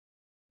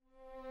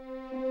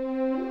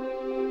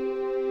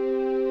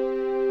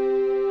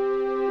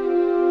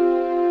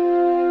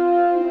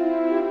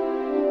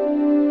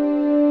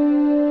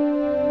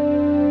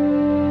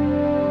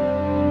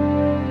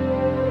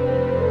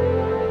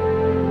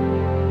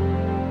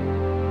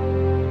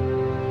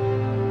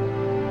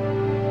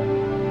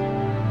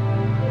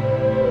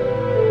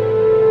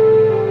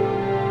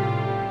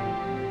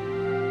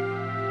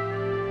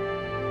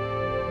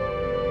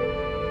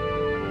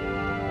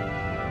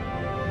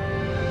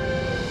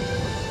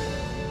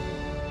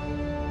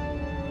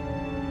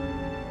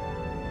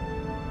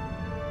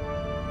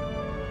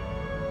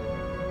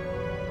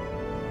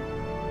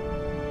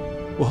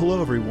Well,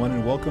 hello everyone,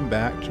 and welcome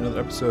back to another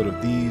episode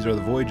of These Are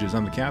the Voyages.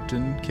 I'm the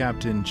captain,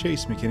 Captain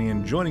Chase McKinney,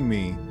 and joining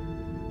me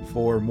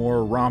for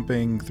more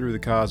romping through the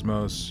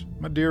cosmos,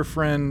 my dear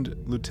friend,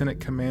 Lieutenant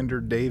Commander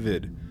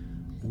David.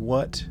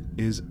 What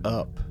is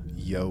up,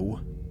 yo?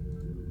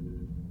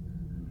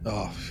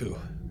 Oh, phew.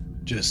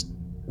 Just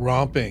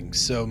romping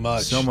so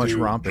much. So much dude.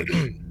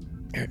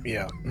 romping.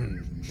 Yeah.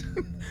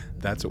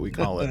 That's what we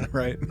call it,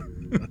 right?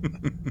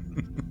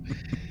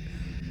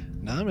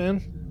 Nah,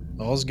 man.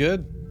 All's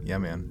good. Yeah,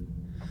 man.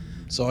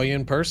 Saw you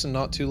in person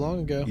not too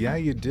long ago. Yeah,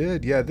 you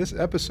did. Yeah, this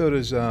episode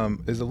is a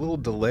little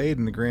delayed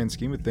in the grand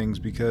scheme of things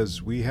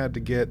because we had to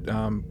get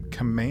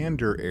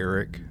Commander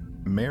Eric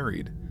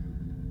married.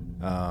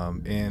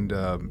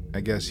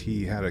 I guess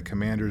he had a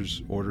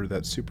commander's order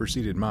that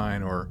superseded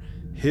mine, or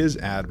his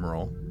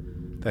admiral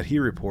that he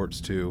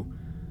reports to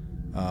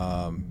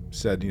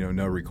said,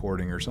 no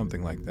recording or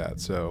something like that.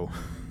 So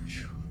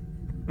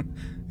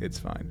it's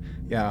fine.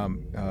 Yeah,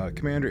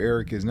 Commander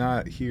Eric is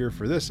not here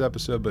for this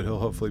episode, but he'll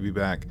hopefully be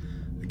back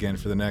again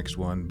for the next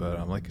one.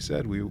 But like I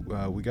said, we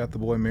got the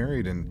boy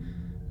married, and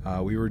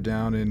we were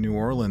down in New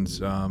Orleans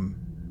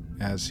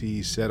as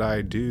he said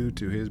I do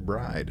to his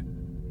bride.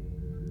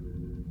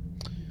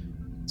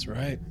 That's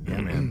right.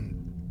 Yeah,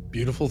 man.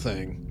 Beautiful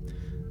thing.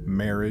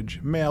 Marriage,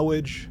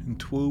 and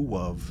true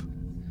love.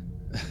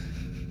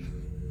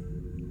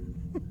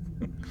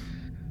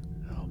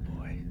 Oh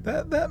boy.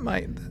 That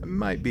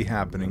might be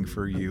happening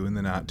for you in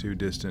the not too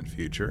distant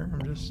future.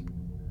 I'm just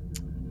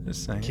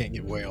saying. Can't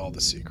give away all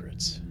the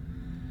secrets.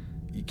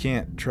 You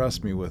can't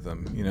trust me with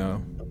them,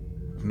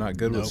 I'm not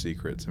good with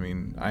secrets. I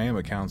mean, I am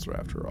a counselor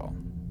after all.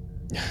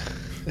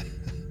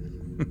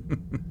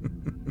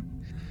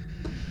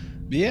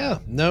 But yeah,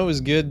 no, it was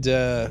good.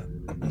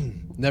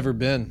 Never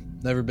been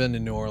to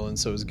New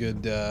Orleans, so it was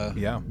good.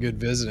 Good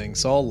visiting.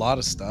 Saw a lot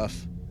of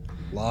stuff.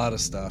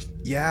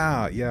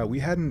 Yeah, we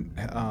hadn't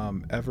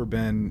ever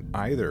been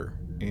either,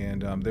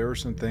 and there were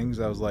some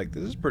things I was like,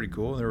 this is pretty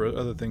cool. And there were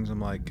other things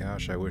I'm like,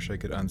 gosh, I wish I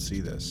could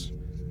unsee this.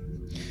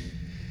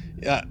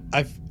 Yeah,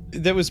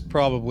 that was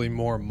probably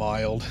more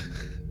mild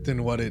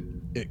than what it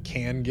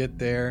can get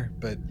there,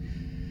 but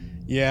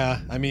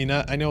yeah, I mean,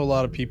 I know a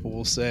lot of people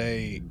will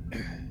say,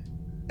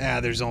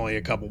 there's only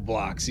a couple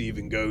blocks you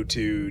even go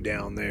to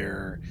down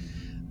there.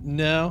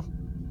 No,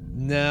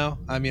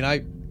 I mean,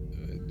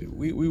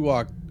 we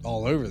walked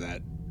all over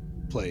that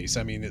place.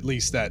 I mean, at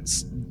least that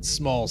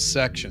small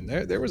section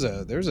there was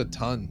a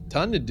ton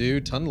to do,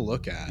 ton to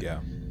look at.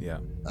 Yeah.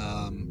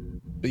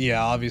 But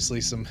yeah,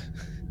 obviously some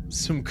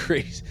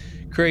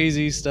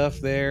crazy stuff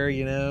there,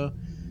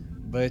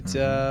 but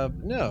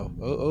no,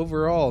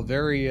 overall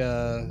very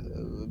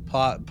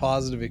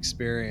positive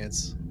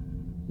experience.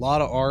 A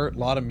lot of art, a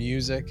lot of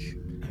music.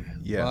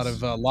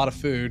 Yes. A lot of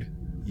food.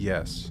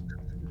 Yes.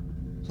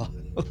 A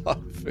lot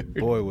of food.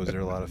 Boy, was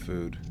there a lot of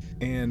food.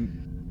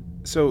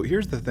 And so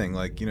here's the thing,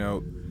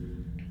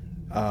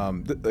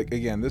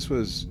 again, this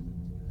was,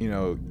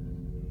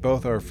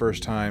 both our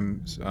first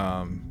times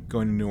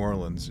going to New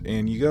Orleans,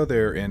 and you go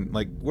there, and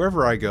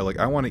wherever I go,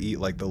 I want to eat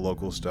the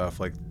local stuff,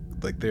 like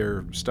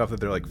their stuff that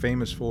they're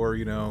famous for,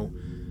 going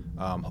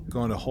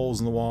to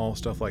holes in the wall,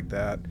 stuff like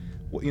that,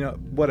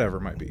 whatever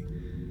it might be.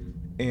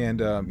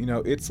 And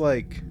it's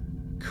like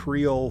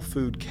Creole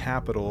food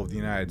capital of the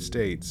United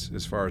States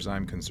as far as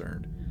I'm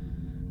concerned.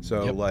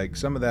 So yep.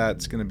 Some of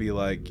that's going to be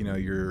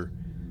your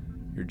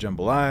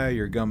jambalaya,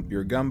 your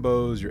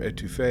gumbos, your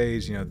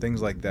etouffees,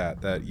 things like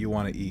that you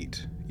want to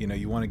eat.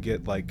 You want to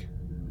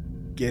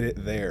get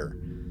it there.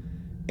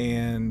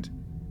 And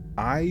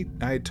I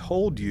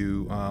told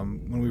you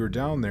when we were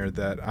down there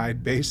that I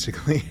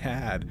basically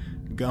had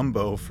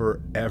gumbo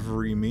for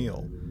every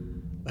meal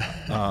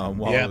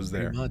while I was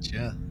there. Pretty much,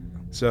 yeah.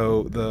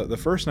 So the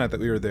first night that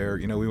we were there,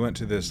 we went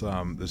to this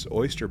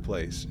oyster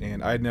place,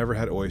 and I'd never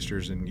had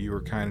oysters, and you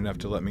were kind enough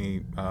to let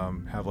me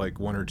have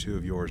one or two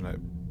of yours,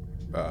 and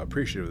I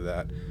appreciative of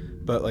that.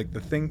 But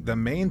the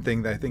main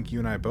thing that I think you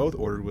and I both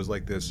ordered was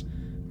this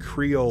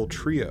Creole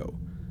trio.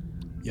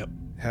 Yep.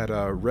 Had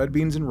red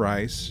beans and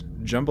rice,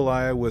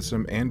 jambalaya with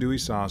some andouille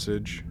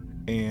sausage,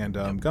 and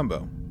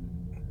gumbo.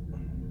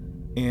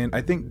 And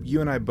I think you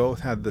and I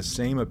both had the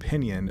same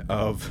opinion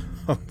of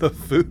the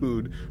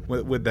food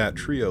with that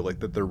trio,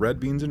 that the red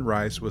beans and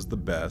rice was the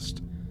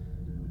best,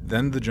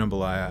 then the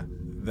jambalaya,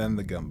 then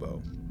the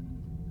gumbo.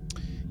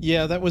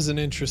 Yeah, that was an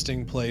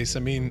interesting place. I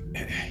mean,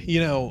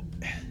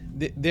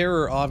 there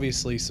are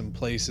obviously some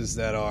places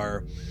that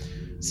are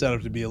set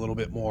up to be a little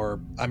bit more,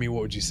 what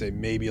would you say,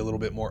 maybe a little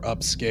bit more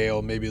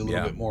upscale, maybe a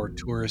little bit more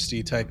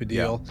touristy type of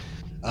deal.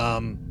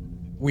 Yeah.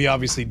 We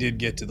obviously did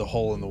get to the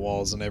hole in the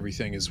walls and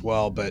everything as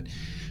well, but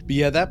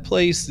yeah, that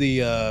place,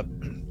 the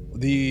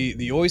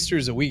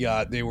oysters that we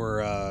got, they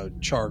were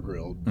char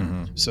grilled.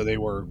 Mm-hmm. So they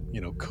were,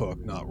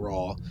 cooked, not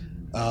raw.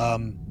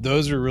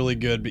 Those were really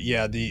good, but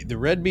yeah, the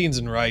red beans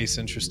and rice,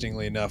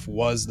 interestingly enough,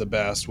 was the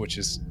best, which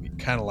is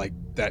kind of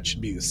that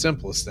should be the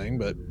simplest thing,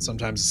 but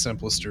sometimes the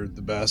simplest are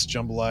the best.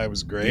 Jambalaya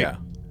was great. Yeah.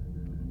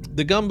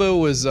 The gumbo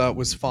was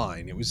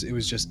fine. It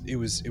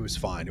was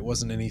fine. It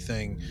wasn't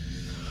anything,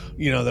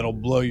 that'll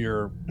blow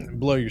your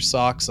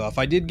socks off.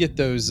 I did get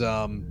those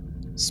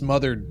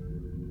smothered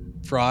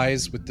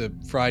fries with the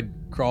fried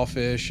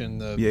crawfish and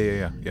the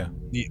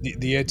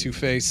the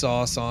etouffee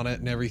sauce on it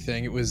and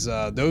everything. It was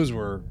those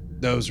were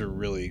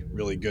really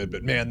really good.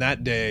 But man,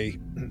 that day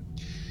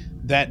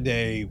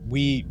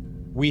we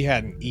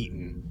hadn't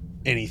eaten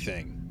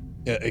anything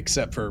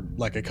except for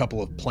like a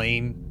couple of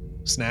plain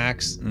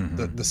snacks,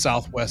 the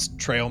Southwest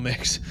trail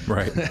mix,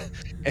 right?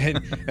 and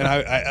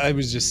I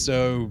was just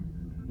so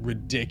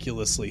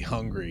ridiculously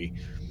hungry.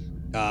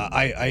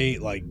 I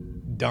ate like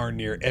darn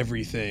near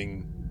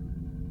everything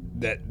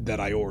that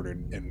I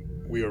ordered, and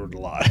we ordered a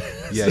lot.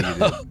 Yeah,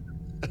 you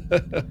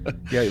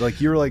did. Yeah, like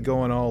you were like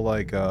going all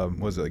like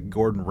was it like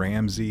Gordon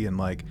Ramsay and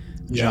like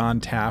John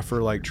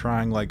Taffer, like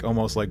trying like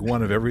almost like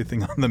one of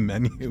everything on the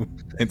menu,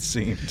 it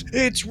seemed.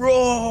 It's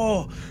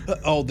raw.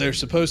 Oh, they're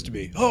supposed to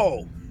be.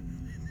 Oh,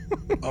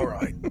 all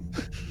right.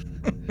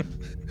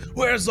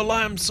 Where's the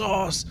lamb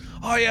sauce?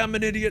 I am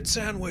an idiot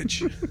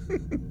sandwich.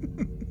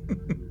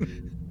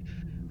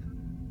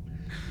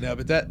 No,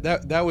 but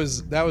that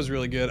was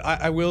really good.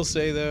 I will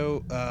say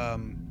though,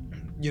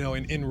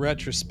 in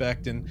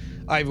retrospect, and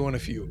I've went a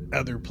few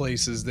other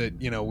places that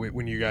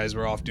when you guys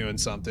were off doing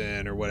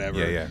something or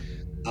whatever. Yeah.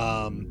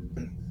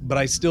 But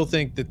I still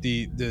think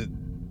that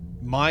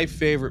my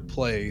favorite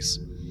place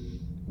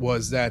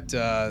was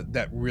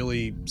that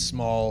really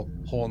small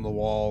hole in the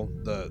wall,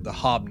 the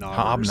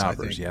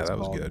Hobnobbers. Yeah, that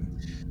was good.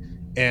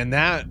 And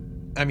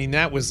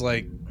that was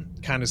like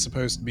kind of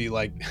supposed to be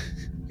like,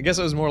 I guess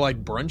it was more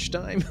like brunch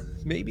time,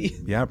 maybe.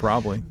 Yeah,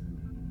 probably.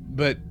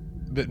 But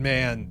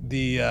man,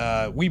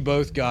 we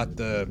both got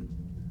the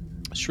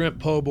shrimp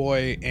po'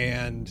 boy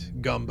and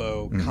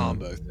gumbo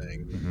combo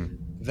thing.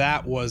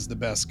 That was the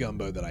best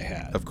gumbo that I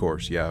had. Of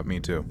course, yeah, me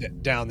too.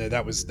 Down there,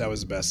 that was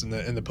the best, and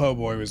the po'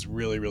 boy was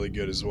really really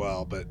good as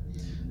well. But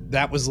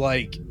that's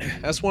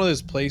one of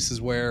those places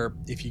where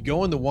if you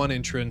go in the one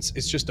entrance,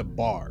 it's just a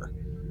bar.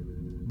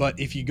 But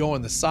if you go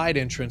in the side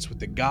entrance with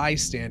the guy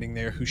standing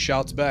there who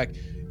shouts back,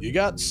 "You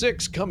got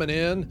 6 coming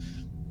in,"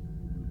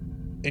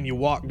 and you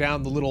walk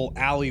down the little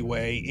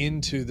alleyway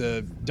into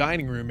the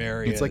dining room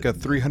area. It's like a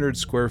 300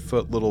 square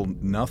foot little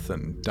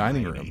nothing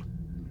dining room.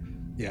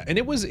 Yeah, and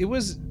it was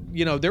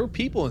there were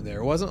people in there.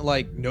 It wasn't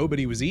like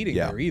nobody was eating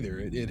there either.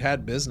 It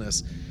had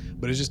business,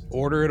 but it's just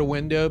order at a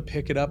window,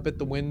 pick it up at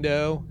the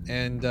window,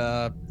 and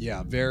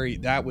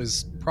that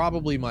was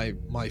probably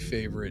my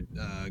favorite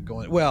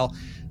going. Well,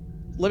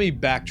 let me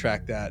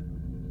backtrack that.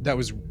 That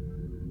was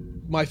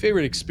my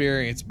favorite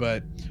experience,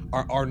 but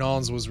our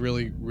Arnon's was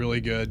really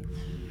really good.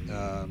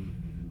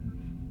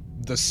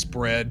 The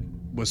spread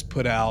was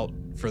put out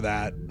for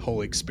that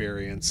whole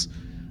experience.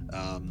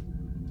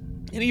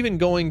 And even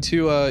going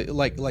to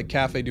like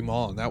Cafe Du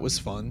Monde, that was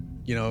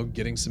fun.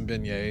 Getting some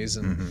beignets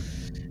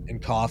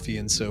and coffee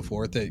and so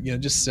forth. That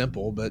just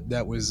simple, but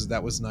that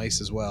was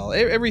nice as well.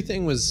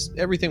 Everything was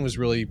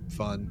really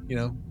fun.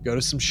 Go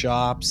to some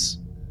shops,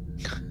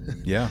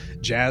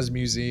 jazz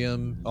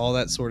museum, all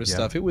that sort of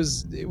stuff. It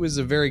was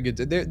a very good.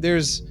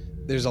 There's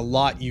a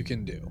lot you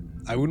can do.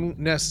 I wouldn't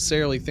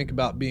necessarily think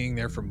about being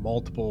there for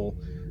multiple.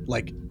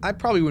 Like, I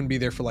probably wouldn't be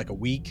there for like a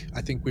week.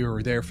 I think we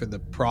were there for the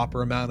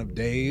proper amount of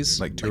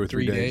days, like 2 or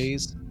 3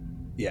 days.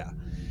 Yeah.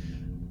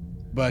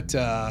 But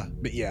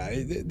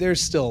yeah, there's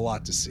still a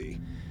lot to see.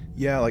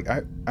 Yeah, like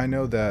I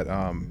know that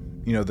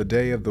the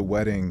day of the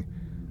wedding,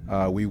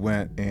 we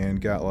went and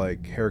got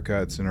like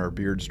haircuts and our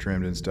beards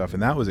trimmed and stuff,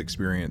 and that was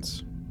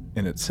experience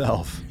in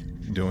itself.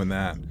 Doing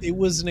that, it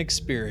was an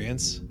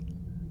experience.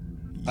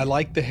 I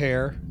liked the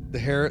hair. The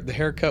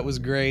haircut was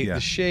great. The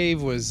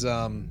shave was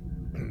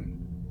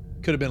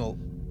could have been a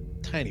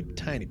tiny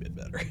bit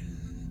better.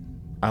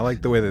 I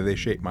like the way that they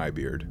shaped my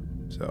beard.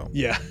 So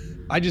yeah,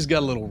 I just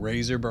got a little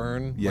razor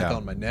burn like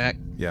on my neck.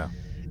 Yeah,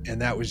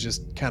 and that was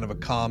just kind of a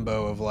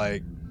combo of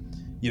like,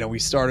 we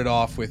started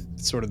off with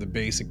sort of the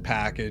basic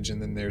package, and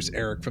then there's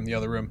Eric from the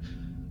other room.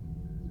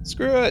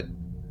 Screw it,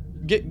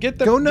 get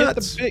the go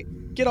nuts,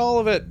 get all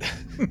of it.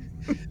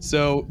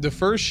 So the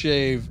first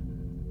shave,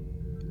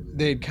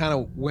 they kind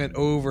of went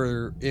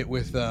over it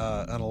with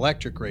an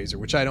electric razor,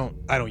 which I don't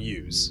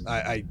use.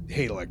 I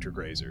hate electric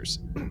razors,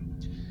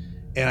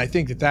 and I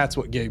think that's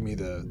what gave me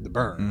the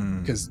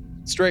burn, because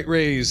straight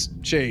razor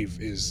shave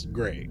is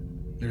great.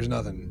 There's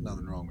nothing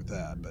wrong with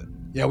that. But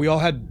yeah, we all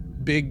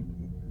had big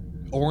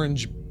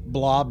orange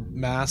blob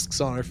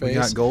masks on our face.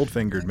 We got gold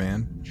fingered,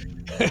 man.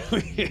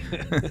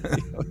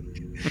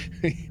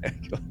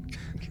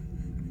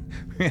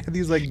 We had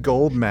these like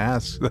gold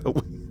masks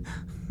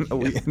that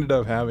we ended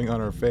up having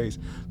on our face.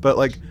 But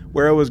like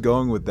where I was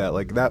going with that,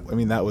 like that, I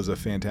mean, that was a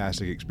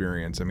fantastic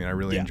experience. I mean, I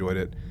really enjoyed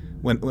it.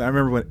 When I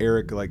remember when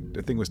Eric, like,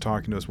 I think was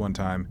talking to us one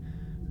time,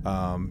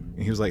 and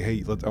he was like,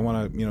 "Hey, I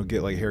want to,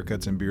 get like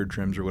haircuts and beard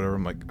trims or whatever."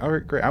 I'm like, "All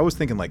right, great." I was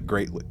thinking like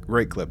great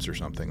clips or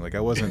something. Like I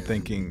wasn't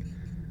thinking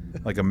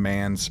like a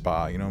man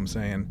spa. You know what I'm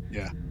saying?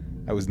 Yeah.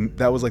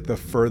 That was like the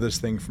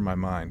furthest thing from my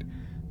mind.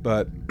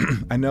 But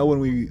I know when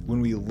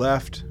we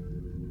left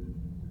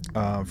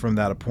from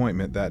that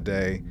appointment that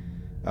day,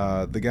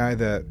 The guy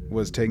that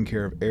was taking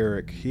care of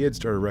Eric, he had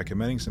started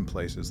recommending some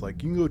places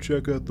like, you can go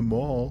check out the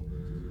mall.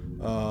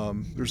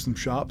 There's some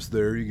shops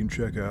there you can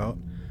check out.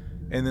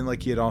 And then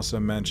like he had also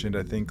mentioned,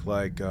 I think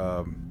like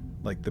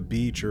the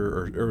beach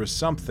or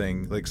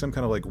something, like some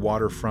kind of like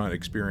waterfront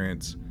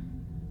experience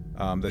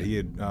that he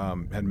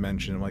had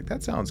mentioned. I'm like,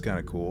 that sounds kind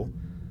of cool.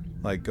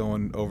 Like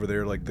going over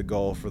there, like the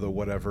Gulf or the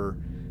whatever,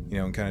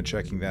 and kind of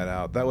checking that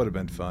out. That would have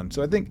been fun.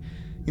 So I think,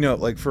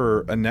 like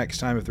for a next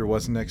time, if there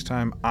was a next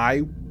time,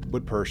 I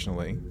would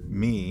personally,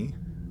 me,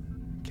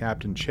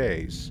 Captain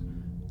Chase,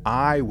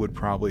 I would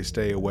probably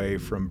stay away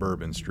from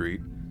Bourbon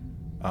Street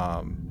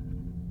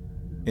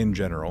in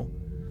general.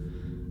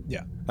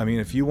 Yeah. I mean,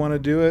 if you want to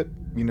do it,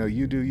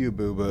 you do you,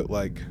 boo, but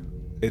like,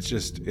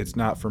 it's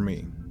not for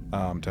me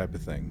type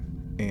of thing.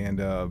 And,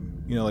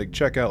 like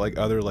check out like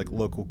other like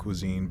local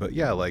cuisine, but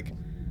yeah, like,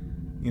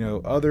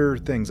 other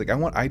things. Like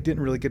I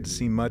didn't really get to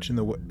see much in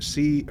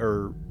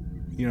or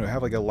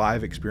have like a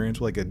live experience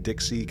with like a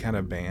Dixie kind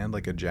of band,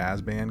 like a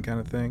jazz band kind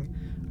of thing.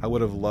 I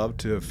would have loved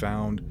to have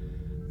found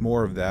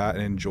more of that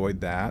and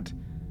enjoyed that,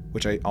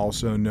 which I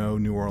also know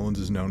New Orleans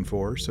is known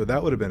for. So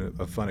that would have been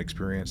a fun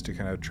experience to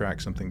kind of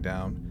track something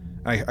down.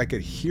 I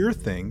could hear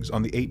things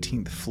on the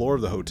 18th floor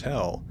of the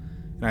hotel,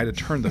 and I had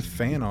to turn the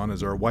fan on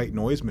as our white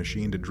noise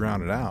machine to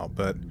drown it out.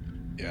 But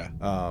yeah,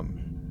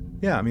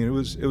 I mean, it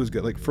was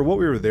good. Like for what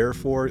we were there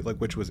for, like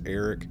which was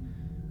Eric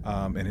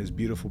and his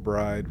beautiful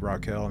bride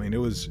Raquel. I mean, it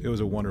was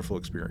a wonderful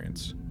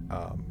experience.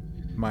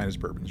 Minus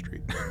Bourbon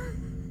Street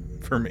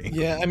for me.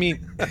 Yeah, I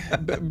mean,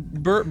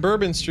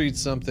 Bourbon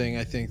Street's something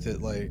I think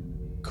that like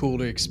cool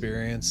to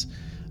experience.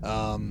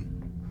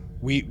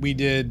 We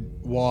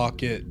did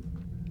walk it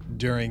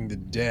during the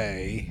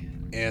day,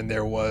 and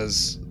there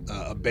was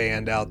a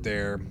band out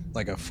there,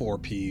 like a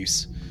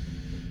 4-piece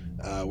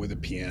with a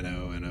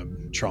piano and a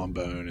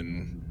trombone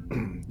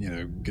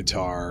and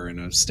guitar and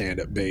a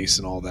stand-up bass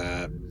and all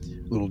that,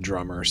 little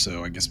drummer,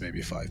 so I guess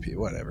maybe 5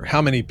 people, whatever,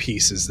 how many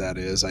pieces that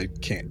is, I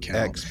can't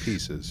count. X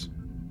pieces.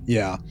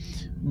 Yeah,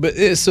 but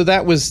so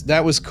that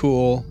was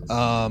cool.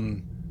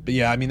 But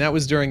yeah, I mean, that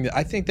was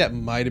I think that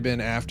might have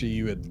been after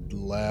you had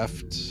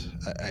left.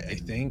 I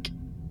think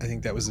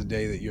that was the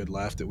day that you had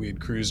left, that we had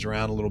cruised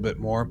around a little bit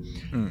more.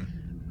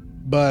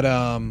 But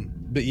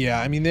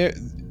yeah, I mean,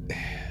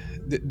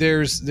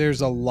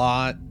 there's a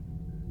lot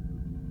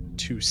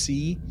to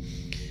see,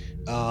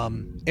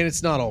 and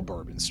it's not all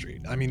Bourbon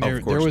Street. I mean,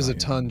 there was a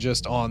ton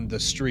just on the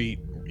street,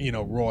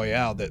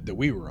 Royale that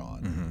we were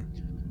on.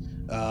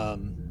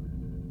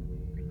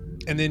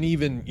 And then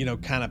even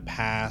kind of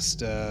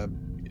past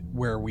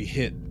where we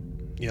hit,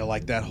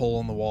 like that hole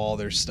in the wall,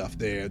 there's stuff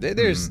there.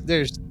 There's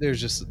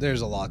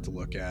a lot to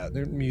look at.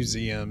 There are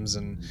museums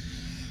and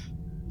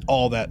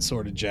all that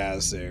sort of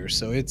jazz there.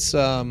 So it's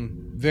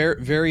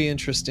very, very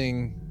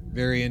interesting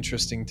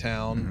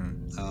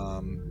town.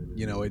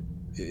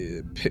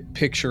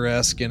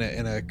 Picturesque in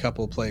a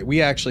couple of places.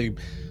 We actually,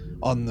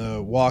 on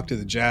the walk to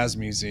the Jazz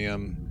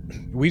Museum,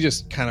 we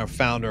just kind of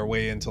found our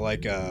way into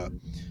like a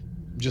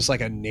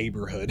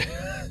neighborhood.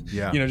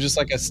 Yeah. Just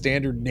like a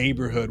standard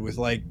neighborhood with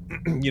like,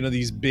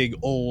 these big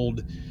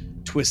old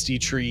twisty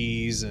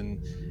trees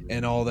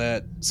and all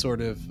that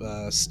sort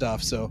of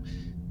stuff. So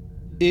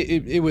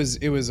it was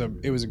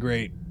a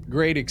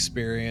great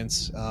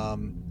experience.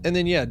 And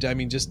then, yeah, I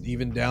mean, just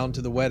even down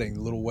to the wedding,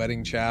 the little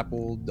wedding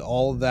chapel,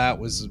 all of that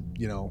was,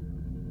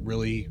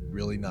 really,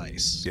 really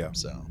nice. Yeah.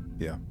 So,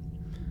 yeah.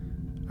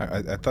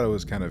 I thought it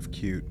was kind of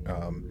cute.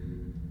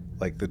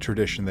 Like the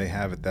tradition they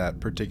have at that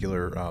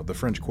particular, the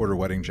French Quarter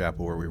wedding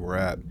chapel where we were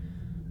at,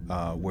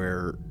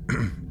 where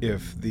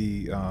if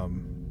the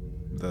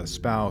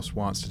spouse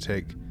wants to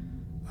take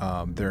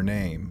their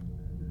name,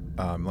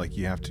 like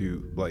you have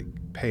to like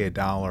pay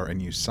 $1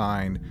 and you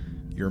sign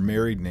your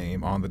married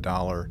name on the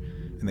dollar,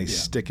 and they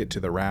stick it to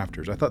the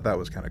rafters. I thought that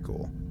was kind of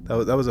cool.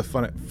 That was a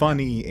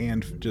funny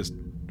and just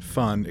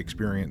fun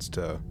experience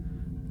to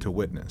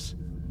witness.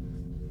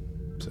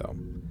 So,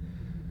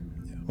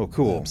 well,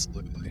 cool.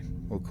 Absolutely.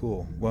 Well,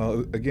 cool.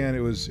 Well, again,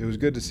 it was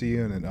good to see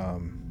you,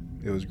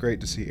 and it was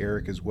great to see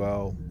Eric as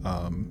well.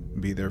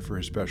 Be there for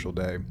his special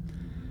day.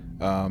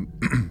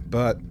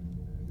 But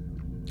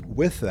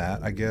with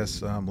that, I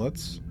guess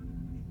let's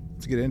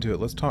get into it.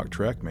 Let's talk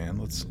Trek, man.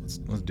 Let's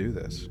do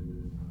this.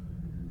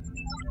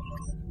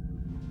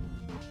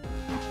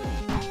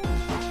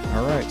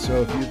 All right,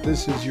 so if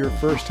this is your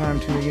first time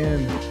tuning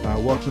in,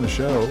 welcome to the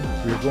show.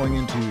 We're going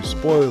into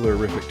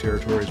spoiler-rific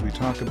territory as we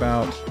talk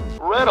about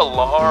Red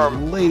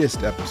Alarm, the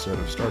latest episode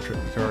of Star Trek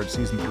Picard,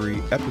 Season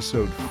 3,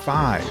 Episode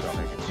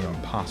 5,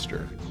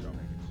 Imposter.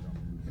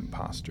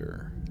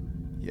 Imposter.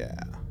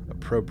 Yeah,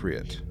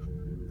 appropriate.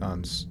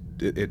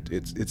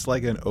 It's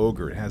like an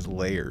ogre. It has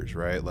layers,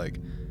 right? Like,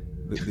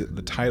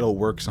 the title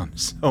works on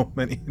so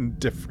many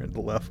different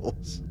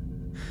levels.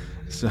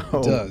 So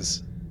It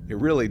does. It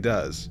really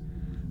does.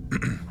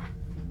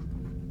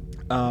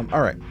 All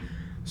right,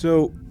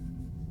 so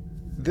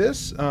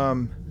this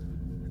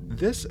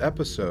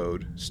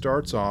episode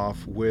starts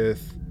off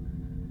with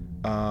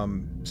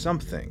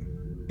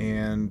something,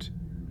 and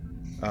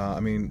I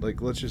mean,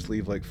 like, let's just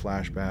leave like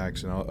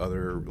flashbacks and all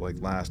other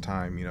like last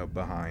time,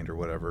 behind or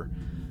whatever.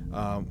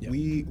 Yep.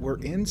 We were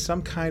in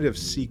some kind of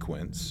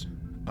sequence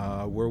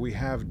where we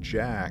have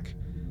Jack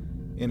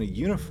in a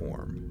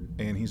uniform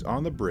and he's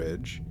on the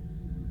bridge,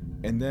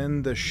 and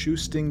then the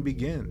shooting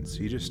begins.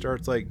 He just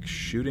starts like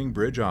shooting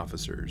bridge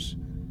officers,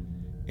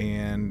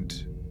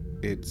 and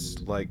it's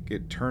like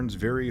it turns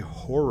very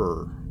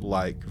horror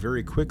like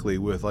very quickly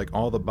with like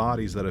all the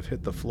bodies that have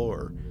hit the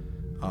floor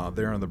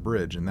there on the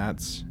bridge, and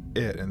that's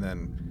it. And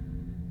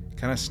then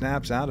kind of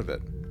snaps out of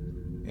it,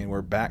 and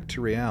we're back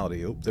to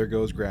reality. Oh, there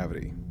goes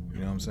gravity. You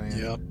know what I'm saying?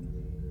 Yep.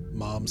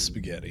 Mom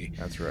spaghetti.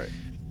 That's right.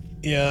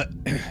 Yeah.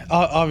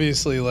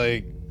 Obviously,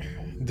 like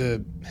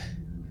the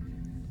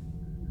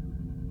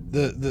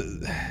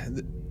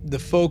the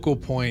focal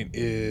point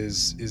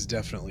is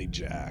definitely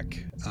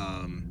Jack.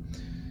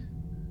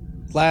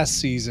 Last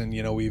season,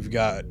 we've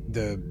got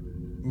the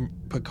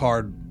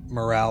Picard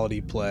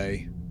morality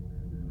play.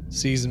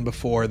 Season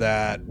before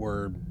that,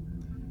 we're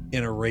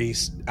in a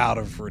race out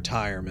of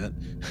retirement.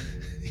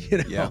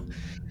 Yeah.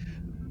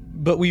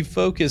 But we've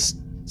focused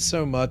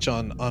so much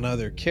on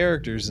other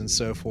characters and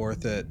so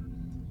forth that,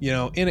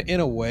 in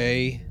a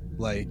way,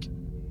 like,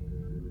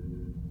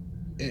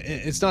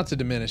 it's not to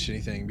diminish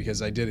anything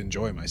because I did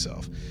enjoy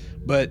myself,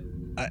 but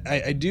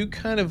I do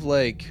kind of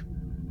like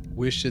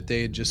wish that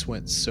they had just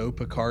went so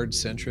Picard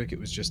centric.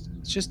 It's just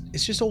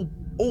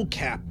old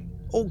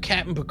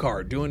Captain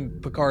Picard doing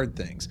Picard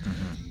things.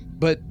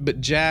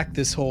 But Jack,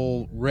 this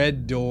whole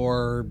red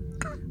door,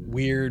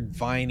 weird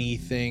viney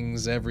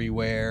things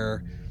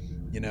everywhere.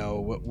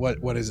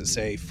 What does it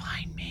say?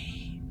 Find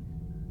me,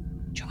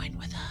 join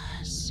with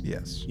us.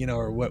 Yes.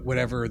 Or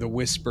whatever the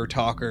whisper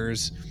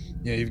talkers.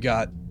 You've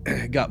got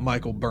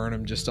Michael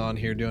Burnham just on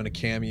here doing a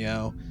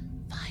cameo.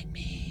 Find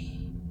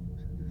me.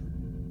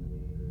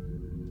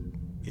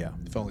 Yeah.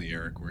 If only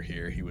Eric were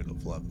here, he would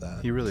have loved that.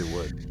 He really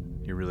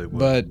would.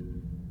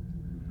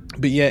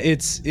 But yeah,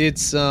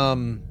 it's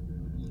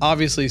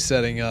obviously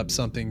setting up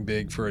something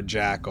big for a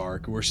Jack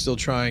arc. We're still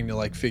trying to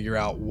like figure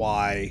out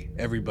why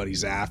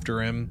everybody's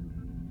after him.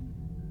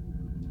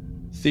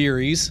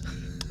 Theories.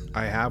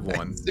 I have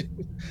one.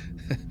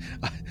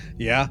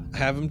 Yeah, I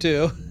have them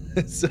too.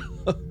 So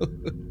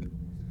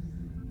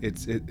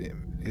it's I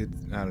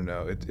don't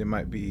know. It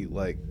might be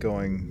like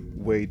going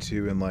way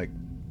too in like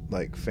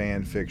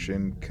fan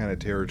fiction kind of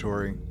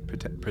territory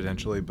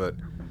potentially, but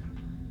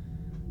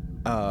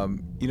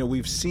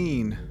we've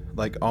seen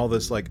like all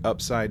this like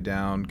upside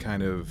down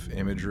kind of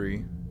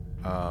imagery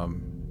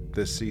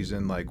this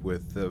season, like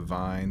with the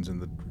vines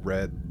and the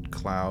red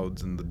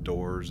clouds and the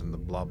doors and the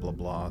blah blah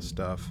blah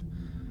stuff.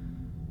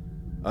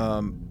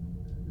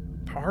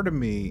 Part of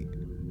me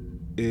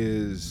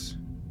is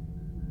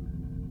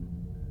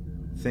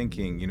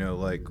thinking,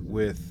 like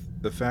with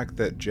the fact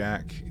that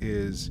Jack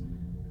is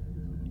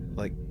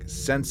like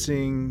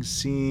sensing,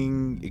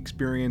 seeing,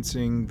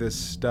 experiencing this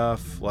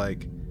stuff,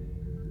 like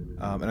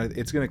and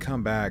it's going to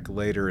come back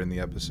later in the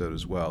episode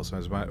as well, so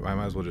I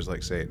might as well just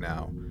like say it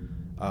now,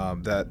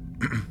 that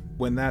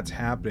when that's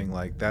happening,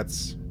 like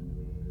that's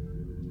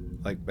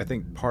like I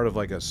think part of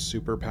like a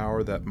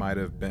superpower that might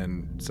have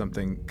been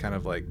something kind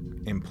of like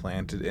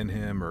implanted in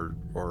him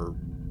or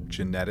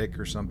genetic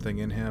or something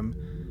in him,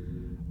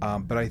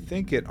 but I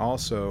think it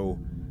also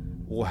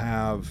will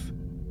have,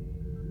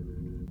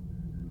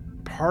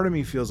 part of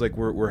me feels like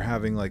we're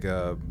having like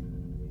a,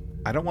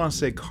 I don't want to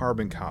say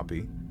carbon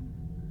copy,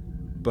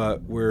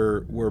 but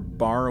we're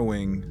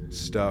borrowing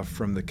stuff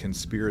from the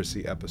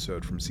conspiracy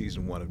episode from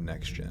season 1 of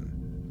Next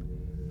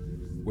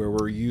Gen, where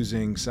we're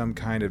using some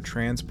kind of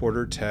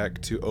transporter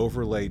tech to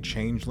overlay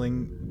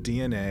changeling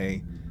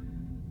DNA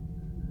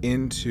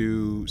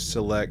into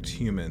select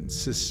humans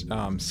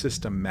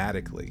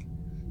systematically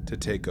to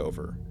take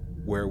over,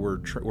 where we're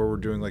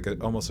doing like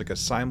almost like a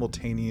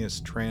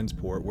simultaneous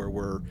transport where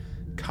we're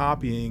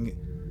copying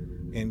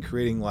and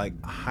creating like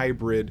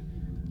hybrid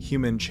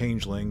human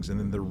changelings, and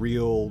then the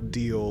real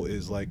deal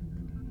is like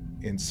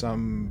in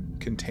some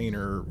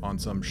container on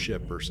some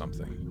ship or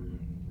something.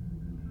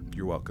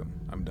 You're welcome.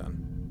 I'm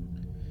done.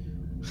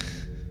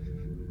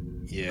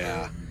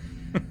 Yeah.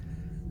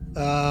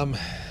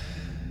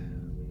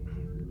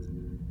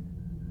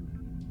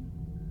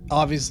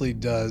 Obviously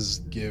does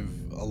give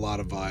a lot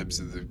of vibes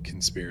of the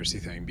conspiracy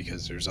thing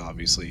because there's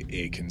obviously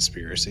a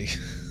conspiracy.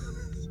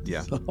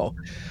 Yeah. So,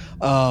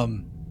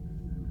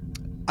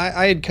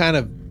 I had kind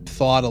of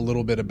thought a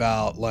little bit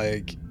about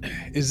like,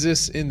 is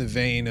this in the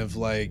vein of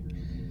like,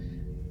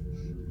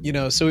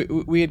 so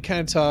we had kind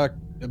of talked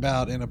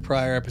about in a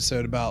prior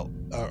episode about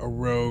a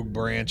rogue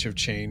branch of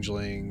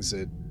changelings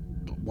that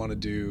want to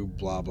do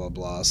blah blah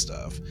blah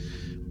stuff,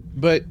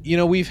 but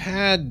we've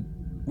had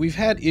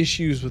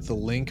issues with the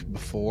link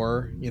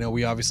before.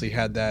 We obviously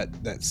had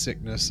that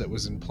sickness that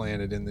was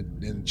implanted in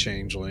the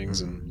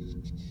changelings, and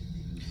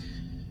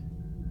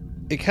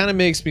it kind of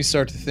makes me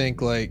start to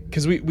think like,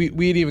 because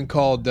we had even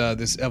called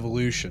this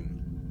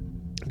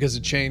evolution, because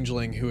a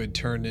changeling who had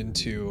turned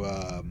into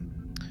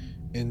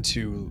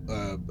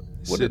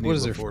what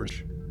is their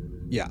Forge?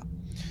 Yeah.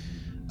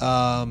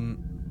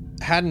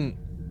 hadn't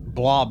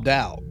blobbed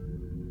out.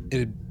 It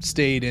had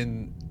stayed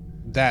in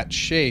that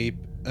shape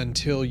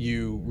until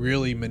you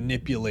really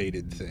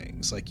manipulated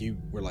things. Like you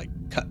were like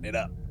cutting it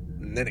up,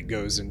 and then it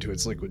goes into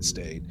its liquid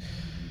state.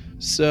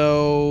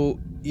 So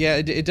yeah,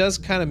 it does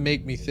kind of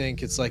make me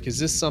think. It's like, is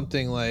this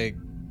something like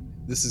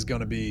this is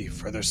going to be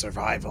for the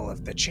survival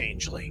of the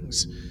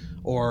changelings,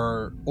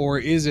 or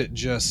is it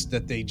just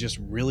that they just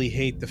really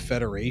hate the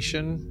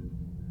Federation?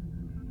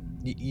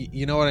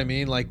 You know what I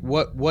mean? Like,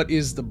 what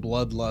is the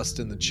bloodlust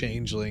in the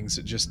changelings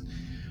that just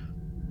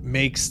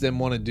makes them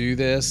want to do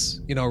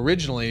this? You know,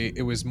 originally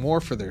it was more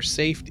for their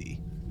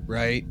safety,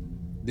 right?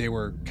 They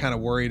were kind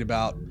of worried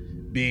about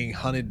being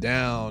hunted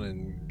down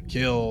and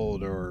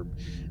killed, or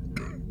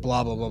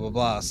blah blah blah blah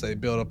blah. So they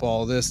built up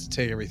all this to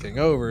take everything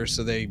over,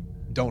 so they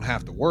don't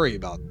have to worry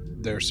about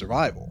their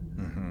survival.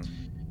 Mm-hmm.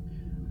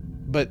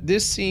 But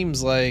this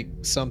seems like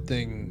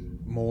something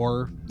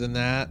more than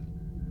that.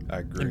 I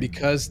agree. And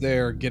because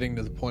they're getting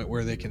to the point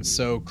where they can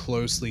so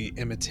closely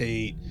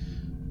imitate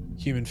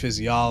human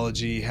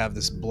physiology, have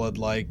this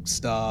blood-like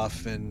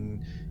stuff,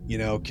 and, you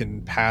know,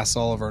 can pass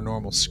all of our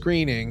normal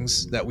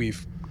screenings that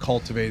we've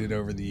cultivated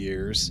over the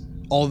years.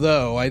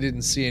 Although I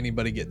didn't see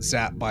anybody get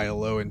zapped by a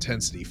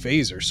low-intensity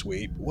phaser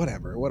sweep.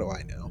 Whatever. What do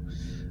I know?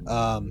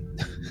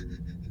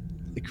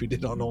 Like we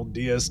did on old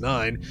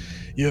DS9.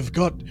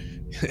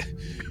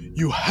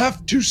 You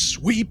have to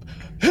sweep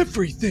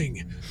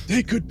everything.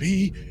 They could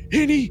be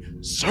any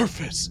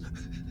surface.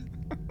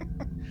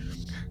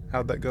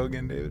 How'd that go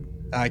again, David?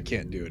 I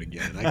can't do it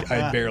again.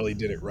 I barely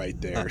did it right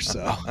there.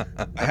 So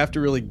I have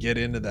to really get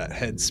into that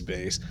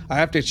headspace. I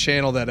have to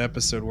channel that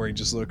episode where he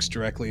just looks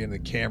directly into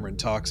the camera and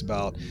talks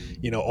about,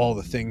 you know, all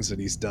the things that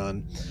he's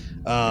done.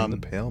 In the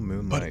pale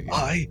moonlight. But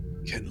I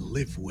can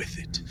live with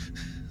it.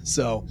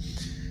 So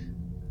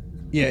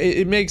yeah,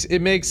 it makes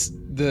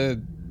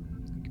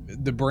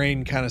the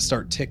brain kind of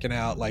start ticking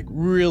out, like,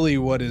 really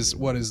what is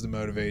the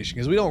motivation,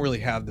 because we don't really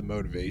have the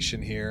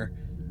motivation here.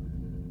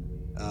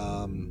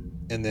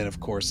 And then of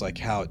course, like,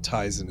 how it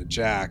ties into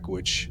Jack,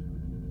 which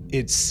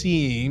it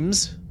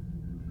seems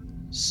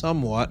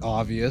somewhat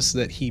obvious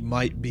that he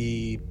might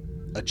be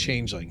a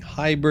changeling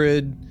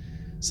hybrid,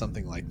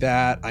 something like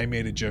that. I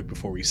made a joke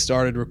before we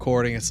started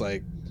recording. It's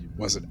like,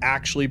 was it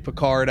actually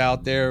Picard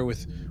out there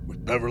with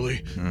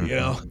Beverly? Mm-hmm. You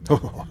know,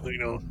 you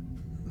know.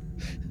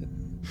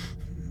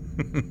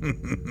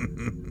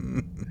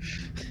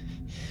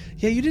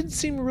 Yeah, you didn't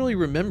seem to really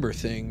remember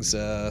things,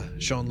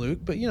 Jean-Luc,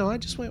 but, you know, I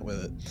just went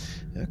with it.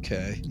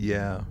 Okay.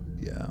 Yeah.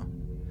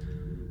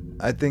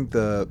 I think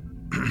I'm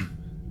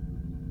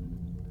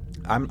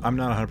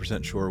not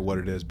 100% sure what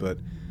it is, but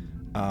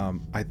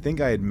I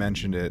think I had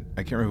mentioned it.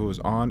 I can't remember if it was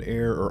on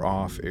air or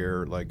off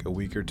air, like a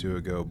week or two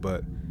ago,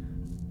 but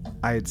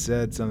I had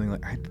said something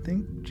like, I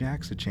think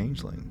Jack's a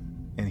changeling,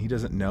 and he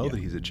doesn't know that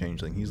he's a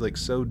changeling. He's like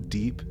so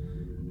deep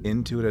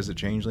into it as a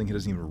changeling, he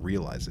doesn't even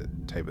realize it,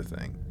 type of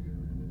thing.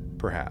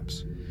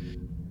 Perhaps.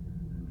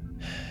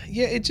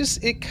 Yeah,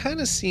 it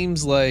kind of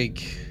seems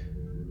like,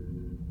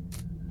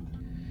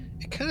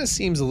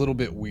 a little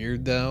bit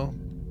weird though,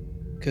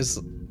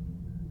 because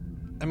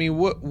I mean,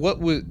 what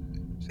would,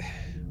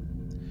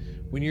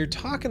 when you're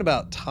talking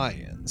about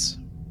tie-ins,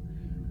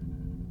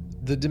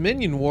 the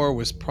Dominion War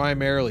was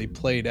primarily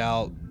played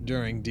out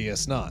during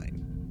DS9,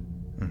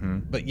 Mm-hmm.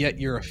 but yet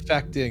you're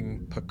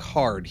affecting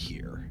Picard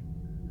here.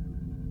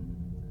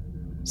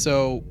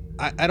 So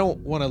I don't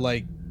want to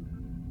like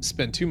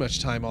spend too much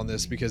time on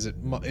this because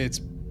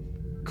it's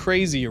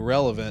crazy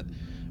irrelevant,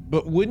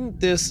 but wouldn't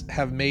this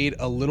have made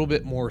a little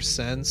bit more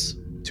sense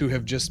to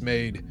have just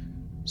made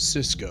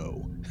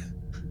Cisco,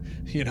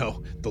 you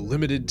know, the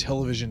limited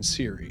television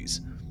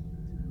series,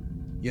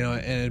 you know,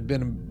 and it had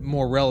been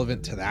more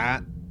relevant to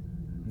that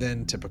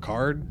than to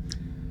Picard?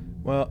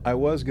 Well, I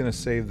was going to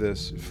save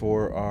this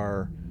for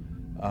our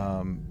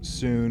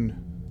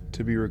soon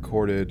to be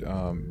recorded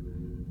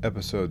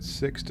episode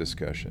 6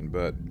 discussion,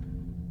 but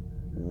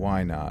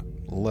why not?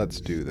 Let's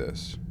do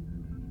this.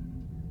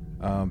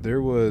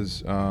 There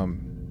was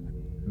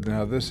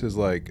now this is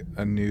like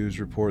a news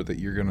report that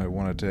you're gonna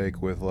want to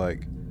take with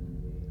like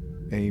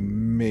a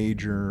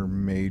major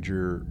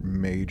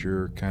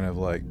kind of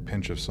like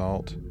pinch of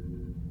salt.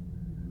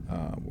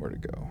 Where'd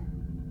it go?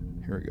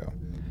 Here we go.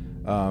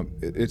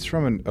 It's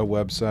from a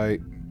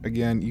website.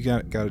 Again, you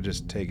got to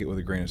just take it with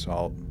a grain of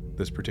salt.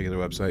 This particular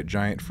website,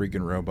 Giant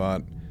Freaking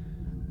Robot.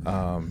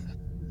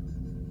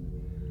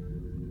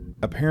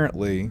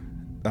 Apparently,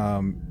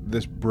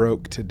 this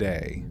broke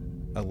today,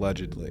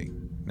 allegedly.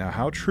 Now,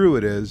 how true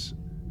it is,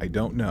 I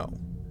don't know.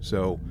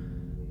 So,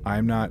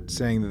 I'm not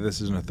saying that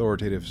this is an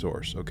authoritative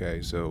source,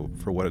 okay? So,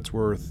 for what it's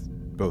worth,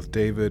 both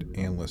David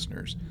and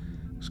listeners.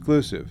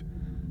 Exclusive.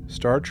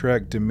 Star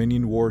Trek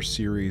Dominion War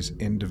series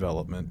in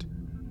development.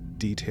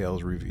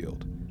 Details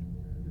revealed.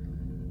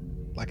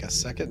 Like a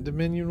second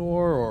Dominion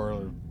War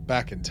or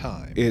back in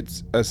time?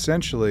 It's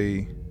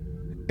essentially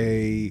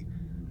a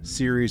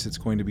series that's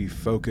going to be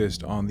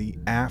focused on the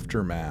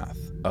aftermath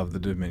of the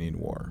Dominion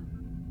War.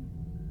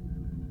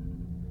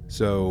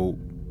 So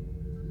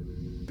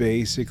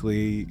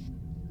basically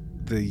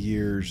the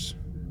years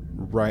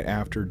right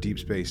after Deep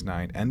Space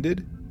Nine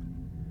ended,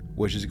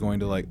 which is going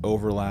to like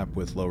overlap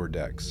with Lower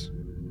Decks,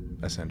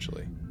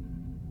 essentially.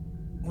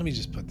 Let me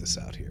just put this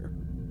out here.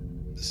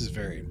 This is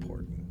very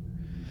important.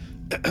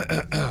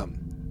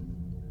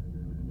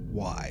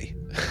 Why?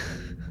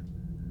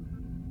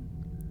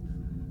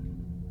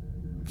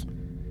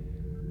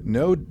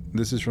 No,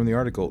 this is from the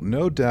article.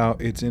 No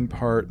doubt it's in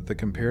part the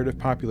comparative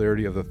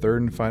popularity of the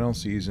third and final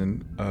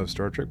season of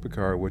Star Trek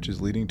Picard, which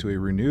is leading to a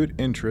renewed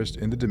interest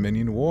in the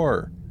Dominion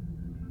War.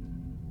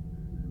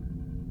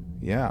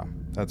 Yeah,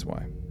 that's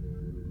why.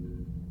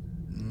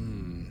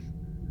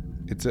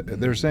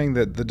 They're saying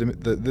that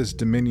this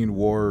Dominion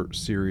War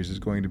series is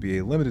going to be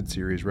a limited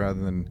series rather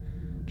than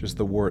just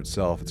the war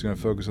itself. It's going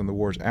to focus on the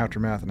war's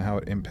aftermath and how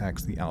it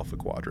impacts the Alpha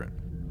Quadrant.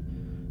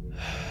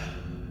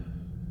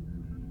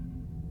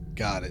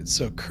 Got it.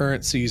 So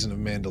current season of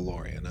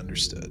Mandalorian,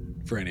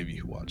 understood. For any of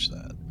you who watch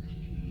that.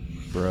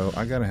 Bro,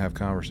 I got to have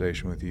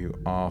conversation with you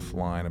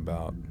offline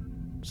about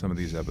some of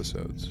these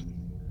episodes.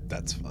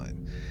 That's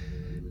fine.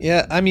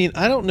 Yeah, I mean,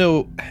 I don't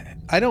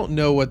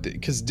know what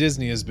because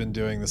Disney has been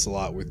doing this a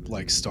lot with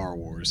like Star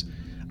Wars.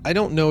 I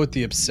don't know what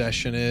the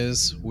obsession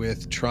is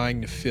with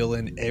trying to fill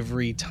in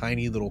every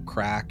tiny little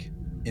crack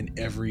in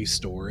every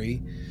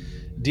story.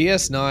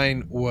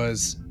 DS9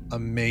 was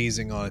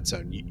amazing on its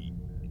own.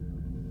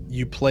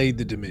 You played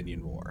the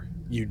Dominion War.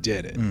 You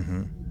did it.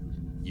 Mm-hmm.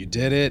 You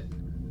did it.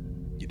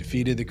 You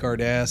defeated the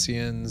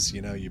Cardassians.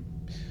 You know, you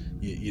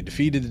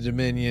defeated the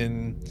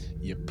Dominion.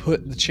 You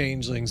put the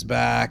changelings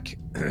back.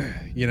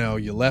 You know,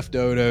 you left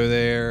Odo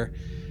there.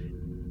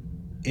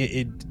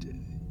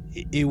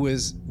 It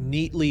was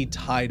neatly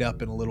tied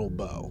up in a little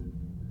bow.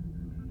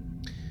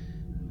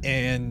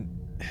 And,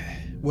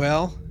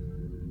 well,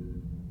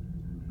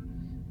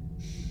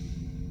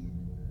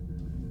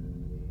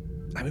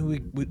 I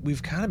mean,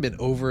 we've kind of been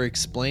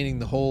over-explaining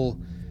the whole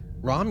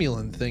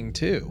Romulan thing,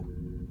 too.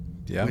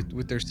 Yeah.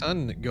 With their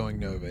son going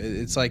Nova.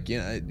 It's like, you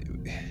know,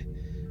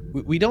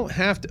 we don't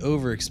have to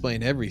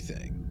over-explain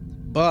everything.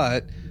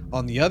 But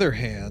on the other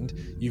hand,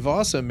 you've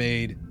also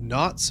made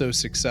not so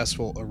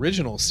successful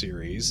original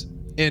series,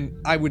 and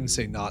I wouldn't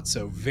say not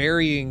so,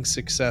 varying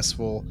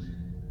successful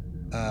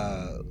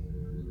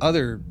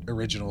other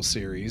original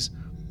series.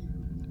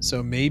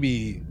 So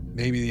maybe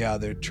yeah,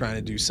 they're trying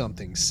to do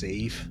something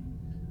safe,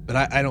 but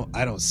I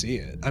don't see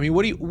it. I mean,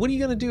 what are you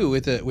gonna do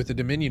with the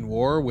Dominion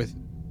War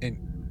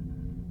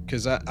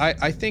because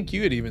I think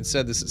you had even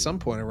said this at some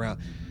point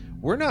around,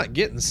 we're not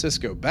getting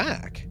Cisco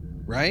back,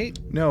 right?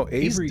 No,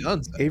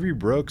 Avery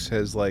Brooks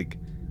has like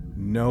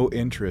no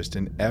interest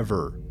in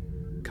ever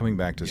coming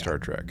back to Star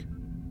Trek.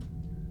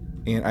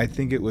 And I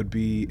think it would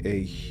be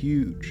a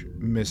huge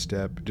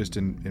misstep, just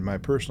in my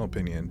personal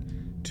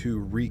opinion, to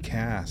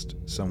recast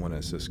someone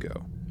as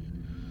Cisco.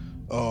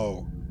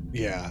 Oh,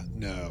 yeah,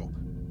 no.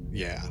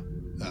 Yeah.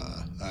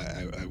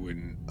 I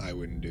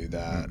wouldn't do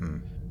that.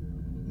 Mm-mm.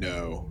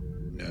 No.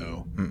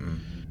 Mm-mm.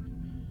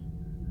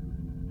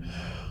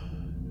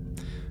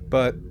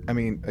 But I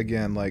mean,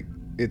 again, like,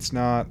 it's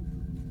not,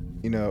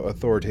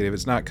 authoritative.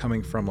 It's not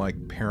coming from like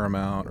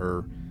Paramount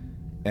or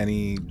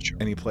any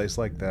place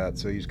like that.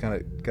 So you just kind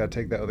of got to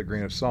take that with a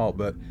grain of salt.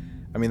 But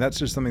I mean, that's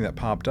just something that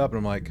popped up, and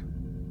I'm like,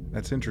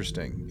 that's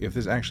interesting. If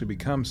this actually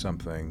becomes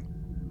something,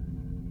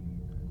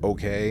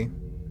 okay,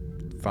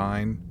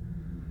 fine.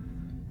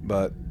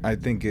 But I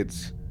think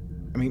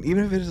even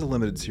if it is a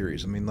limited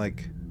series, I mean,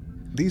 like,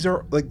 these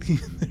are like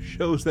the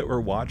shows that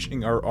we're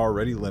watching are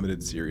already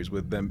limited series,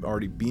 with them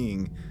already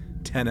being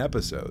 10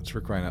 episodes,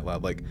 for crying out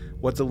loud. Like,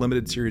 what's a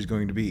limited series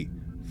going to be?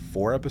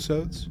 4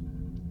 episodes?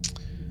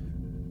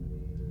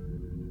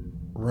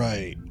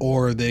 Right.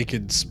 Or they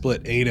could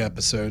split 8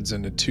 episodes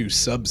into 2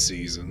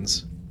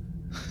 sub-seasons.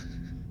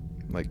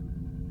 Like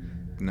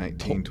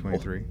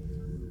 1923?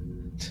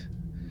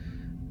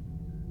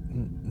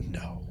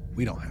 No,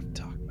 we don't have to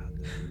talk about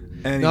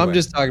that. Anyway. No, I'm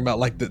just talking about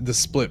like the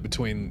split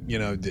between,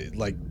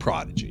 like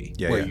Prodigy,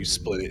 where yeah. you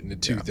split it into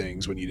 2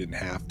 things when you didn't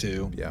have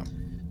to. Yeah.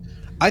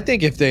 I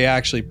think if they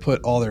actually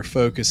put all their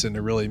focus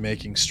into really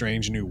making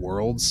Strange New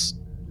Worlds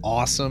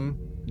awesome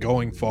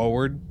going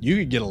forward, you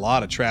could get a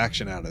lot of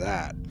traction out of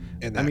that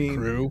and that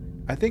crew.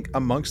 I think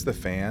amongst the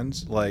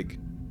fans, like,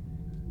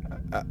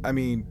 I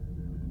mean,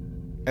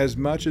 as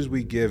much as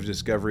we give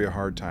Discovery a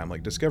hard time,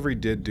 like, Discovery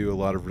did do a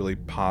lot of really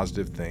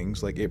positive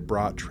things. Like, it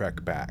brought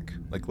Trek back.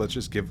 Like, let's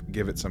just give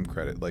it some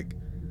credit. Like,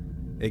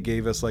 it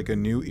gave us like a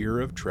new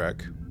era of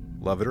Trek,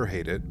 love it or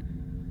hate it.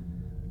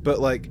 But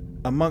like,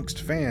 amongst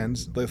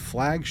fans, the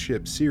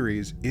flagship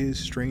series is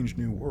Strange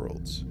New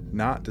Worlds,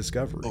 not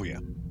Discovery. Oh yeah.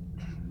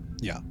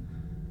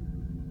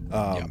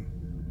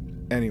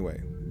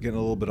 Anyway, getting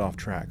a little bit off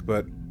track,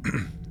 but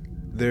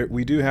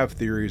we do have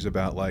theories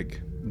about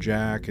like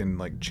Jack and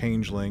like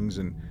changelings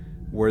and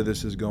where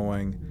this is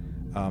going.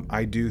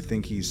 I do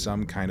think he's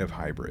some kind of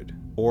hybrid,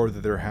 or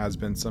that there has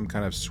been some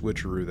kind of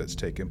switcheroo that's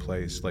taken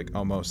place, like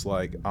almost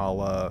like a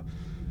la,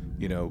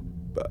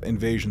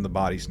 Invasion of the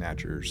Body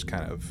Snatchers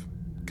kind of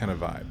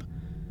vibe.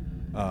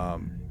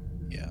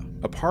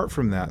 Apart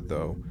from that,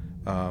 though,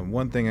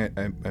 one thing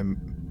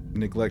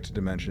neglected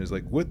to mention is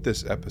like with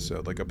this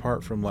episode, like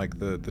apart from like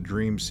the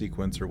dream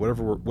sequence or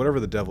whatever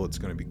the devil it's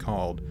going to be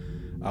called,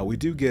 we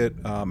do get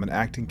an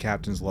acting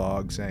captain's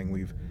log saying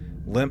we've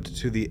limped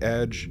to the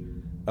edge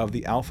of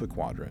the Alpha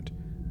Quadrant,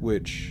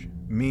 which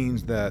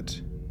means that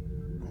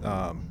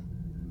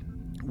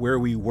where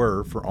we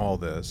were for all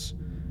this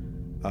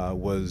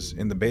was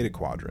in the Beta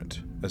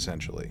Quadrant,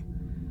 essentially.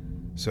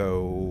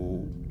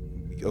 So,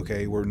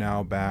 okay, we're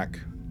now back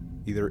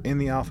either in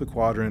the Alpha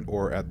Quadrant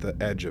or at the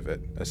edge of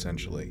it,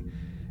 essentially.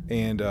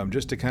 And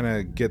just to kind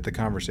of get the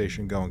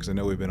conversation going, because I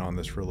know we've been on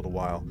this for a little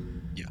while,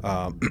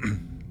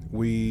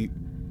 we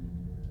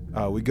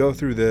go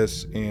through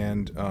this,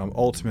 and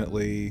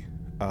ultimately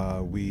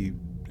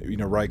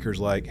Riker's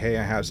like, hey,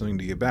 I have something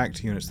to get back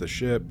to you, and it's the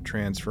ship,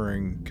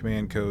 transferring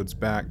command codes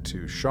back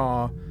to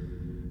Shaw.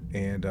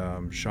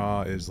 And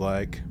Shaw is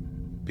like,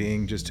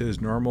 being just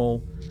his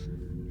normal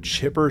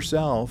chipper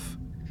self,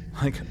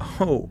 like,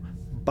 oh,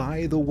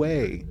 by the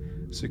way,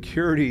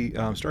 security,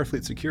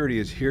 Starfleet security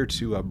is here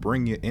to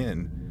bring you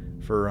in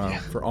for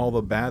all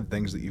the bad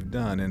things that you've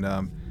done.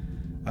 And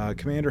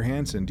Commander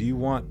Hansen, do you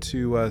want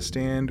to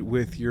stand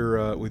with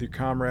your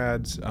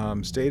comrades,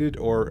 stated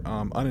or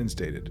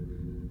uninstated?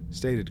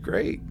 Stated.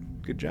 Great,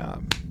 good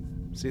job.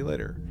 See you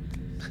later.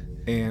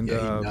 And he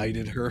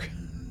knighted her.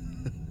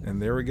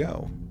 And there we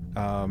go.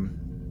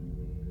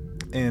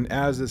 And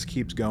as this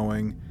keeps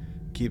going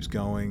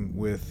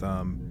with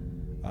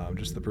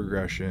just the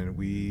progression,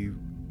 we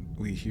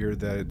hear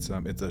that it's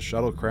a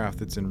shuttlecraft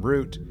that's en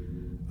route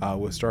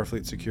with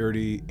Starfleet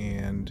security,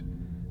 and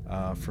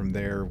from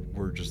there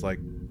we're just like,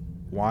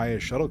 why a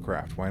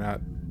shuttlecraft? Why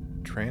not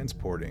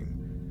transporting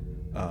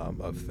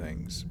of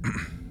things?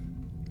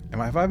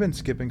 Have I been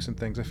skipping some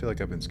things? I feel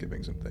like I've been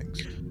skipping some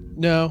things.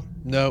 No,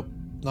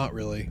 not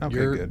really. Okay,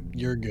 good.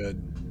 You're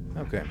good.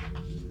 Okay.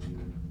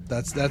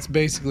 That's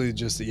basically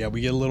just it. Yeah,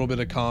 we get a little bit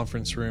of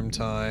conference room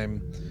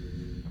time,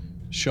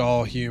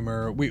 Shaw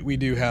humor. We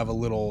do have a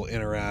little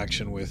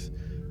interaction with,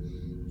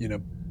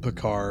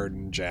 Picard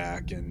and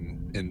Jack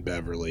and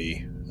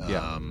Beverly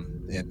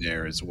in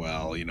there as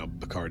well.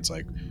 Picard's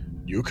like,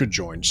 you could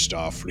join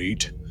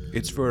Starfleet.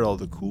 It's where all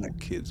the cool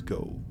kids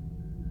go.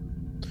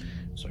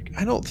 It's like,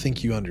 I don't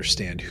think you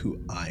understand who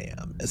I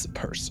am as a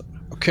person,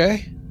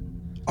 okay?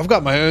 I've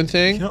got my own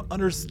thing. You don't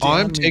understand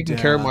I'm me, taking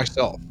Dad. care of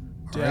myself.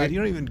 Dad, right? You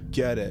don't even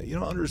get it. You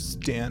don't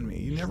understand me.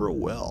 You never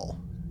will.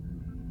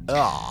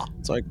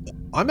 It's like,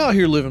 I'm out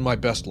here living my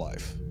best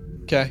life,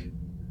 okay?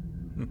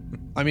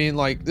 I mean,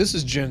 like, this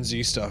is Gen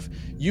Z stuff.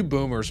 You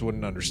boomers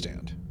wouldn't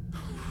understand.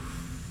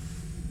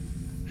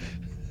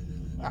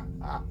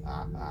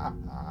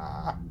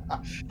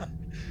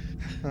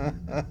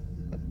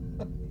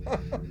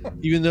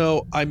 Even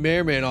though I may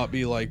or may not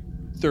be like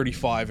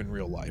 35 in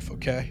real life,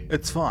 okay?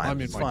 It's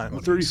fine. It's fine. I'm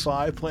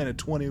 35 playing a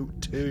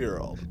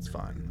 22-year-old. It's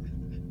fine.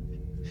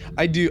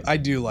 I do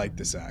like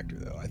this actor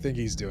though. I think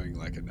he's doing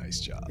like a nice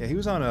job. Yeah, he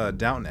was on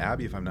Downton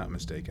Abbey, if I'm not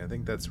mistaken. I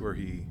think that's where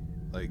he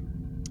like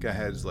got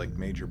his like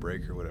major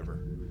break or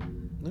whatever.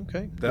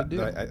 Okay,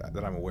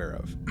 that I'm aware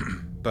of.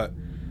 But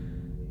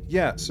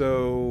yeah,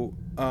 so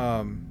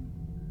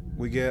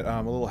we get a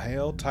little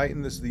hail.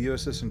 Titan, this is the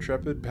USS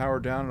Intrepid. Power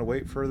down and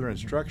await further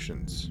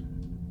instructions.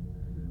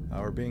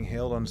 We're being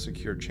hailed on a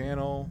secure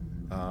channel,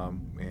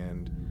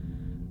 and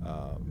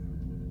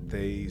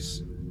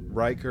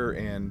Riker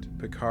and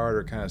Picard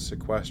are kind of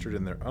sequestered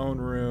in their own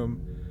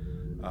room,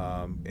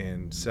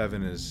 and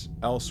Seven is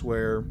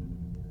elsewhere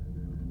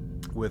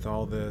with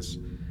all this,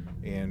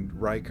 and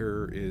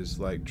Riker is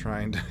like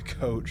trying to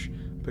coach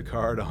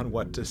Picard on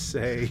what to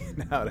say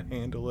and how to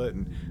handle it,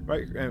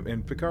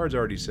 and Picard's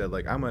already said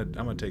like, I'm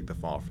gonna take the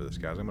fall for this,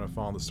 guys. I'm gonna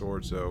fall on the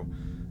sword so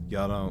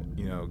y'all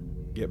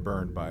don't get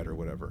burned by it or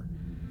whatever.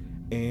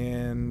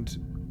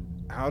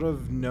 And out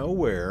of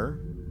nowhere,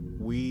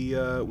 we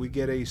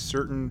get a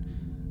certain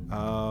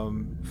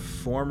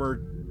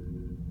former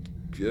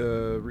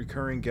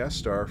recurring guest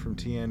star from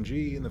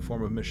TNG in the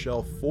form of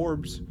Michelle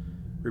Forbes,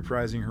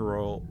 reprising her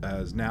role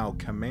as now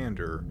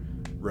Commander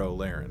Ro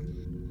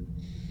Laren.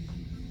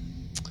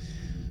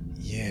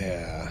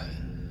 Yeah,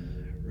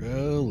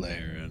 Ro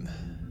Laren.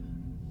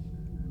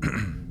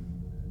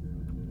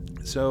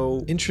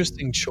 So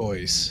interesting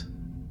choice.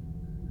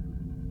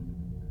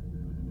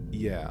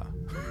 Yeah.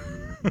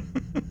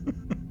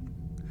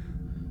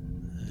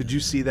 Did you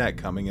see that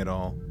coming at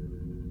all?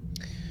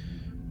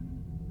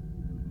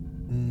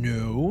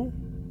 No,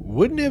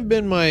 wouldn't have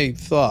been my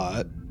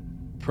thought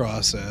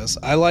process.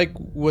 I like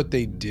what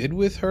they did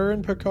with her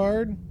in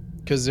Picard,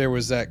 because there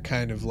was that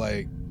kind of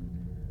like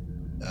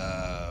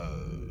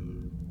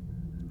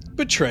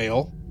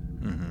betrayal.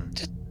 Mm-hmm.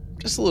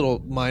 Just a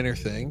little minor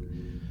thing.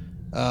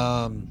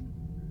 And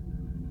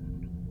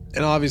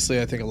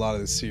obviously I think a lot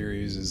of the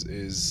series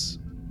is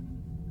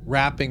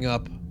wrapping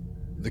up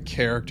the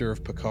character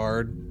of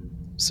Picard.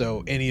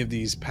 So any of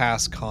these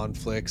past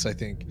conflicts, I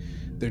think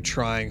they're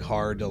trying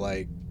hard to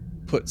like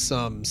put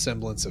some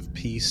semblance of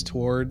peace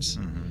towards.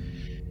 Mm-hmm.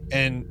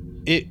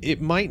 And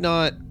it might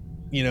not,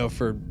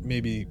 for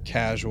maybe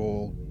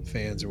casual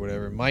fans or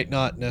whatever, might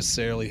not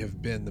necessarily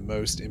have been the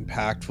most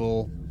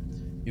impactful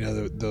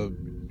the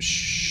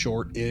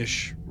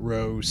short-ish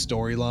Roe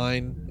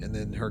storyline, and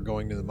then her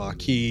going to the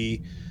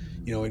Maquis,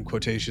 in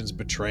quotations,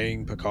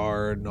 betraying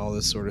Picard and all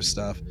this sort of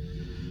stuff.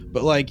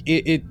 But like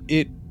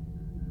it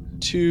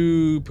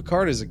to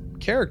Picard as a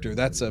character,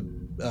 that's a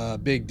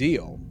big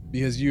deal,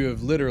 because you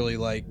have literally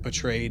like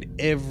betrayed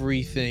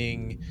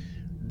everything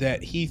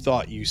that he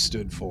thought you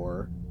stood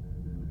for,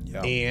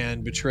 Yeah.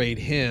 and betrayed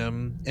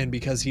him. And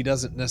because he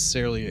doesn't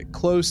necessarily get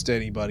close to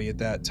anybody at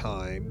that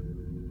time,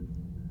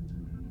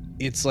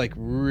 it's like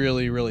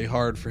really, really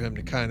hard for him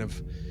to kind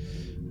of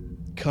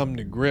come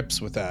to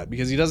grips with that,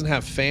 because he doesn't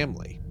have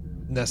family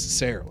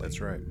necessarily.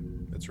 That's right.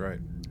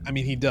 I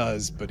mean, he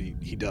does, but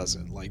he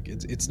doesn't. Like,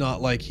 it's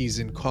not like he's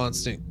in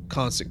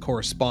constant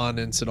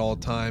correspondence at all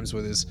times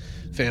with his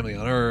family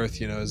on Earth,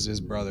 his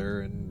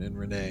brother and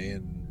Renee,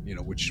 and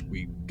which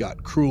we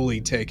got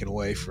cruelly taken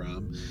away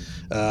from.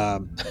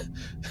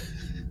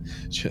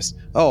 Just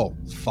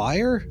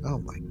fire! Oh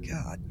my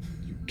god,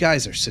 you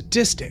guys are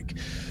sadistic.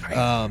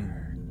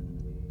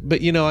 But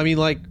I mean,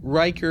 like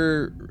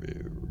Riker's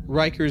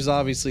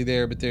obviously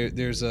there, but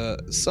there's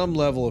some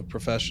level of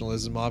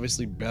professionalism.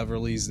 Obviously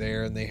Beverly's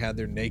there, and they had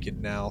their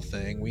naked now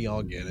thing. We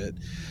all get it.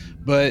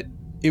 But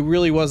it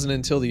really wasn't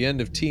until the end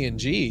of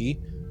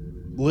TNG,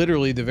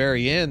 literally the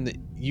very end, that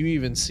you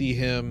even see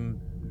him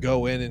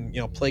go in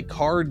and play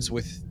cards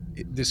with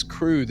this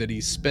crew that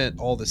he spent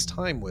all this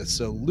time with.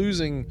 So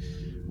losing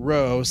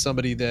Ro,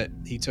 somebody that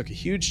he took a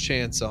huge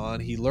chance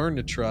on, he learned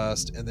to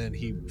trust, and then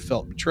he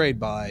felt betrayed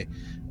by,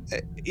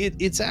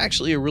 it's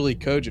actually a really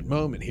cogent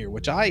moment here,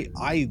 which I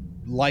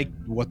liked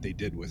what they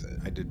did with it.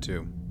 I did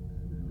too.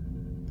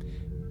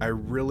 I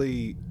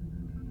really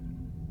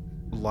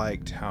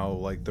liked how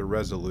like the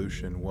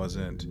resolution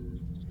wasn't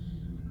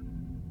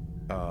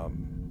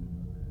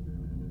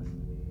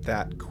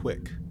that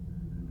quick.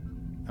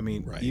 I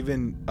mean, Right.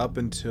 Even up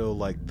until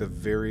like the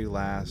very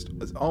last,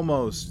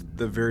 almost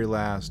the very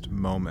last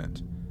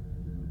moment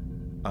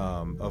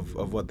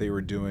of what they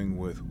were doing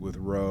with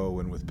Ro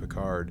and with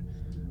Picard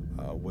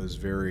was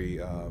very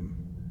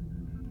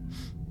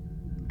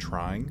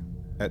trying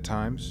at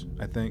times,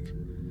 I think.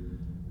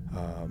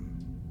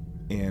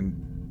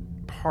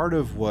 And part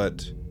of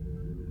what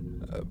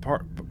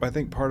I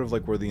think part of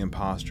like where the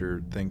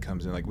imposter thing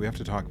comes in, like we have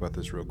to talk about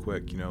this real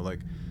quick.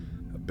 Like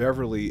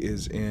Beverly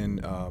is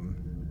in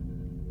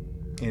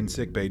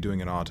sickbay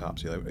doing an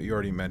autopsy. Like, you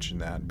already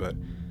mentioned that, but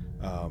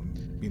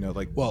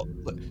like, well,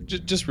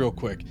 just real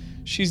quick,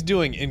 she's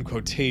doing, in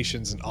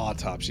quotations, an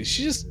autopsy.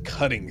 She's just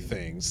cutting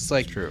things. It's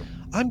like, true.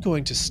 I'm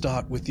going to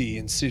start with the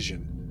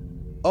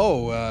incision.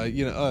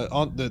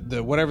 On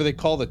the whatever they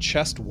call the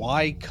chest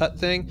Y cut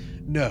thing.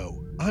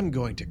 No, I'm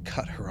going to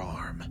cut her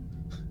arm.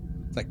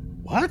 It's like,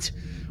 what?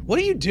 What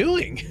are you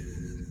doing?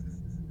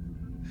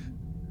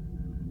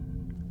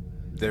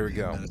 There we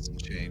go. Medicine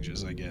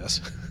changes, I guess.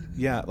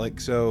 Yeah, like,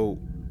 so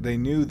they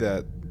knew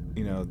that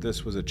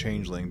this was a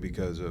changeling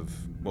because of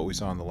what we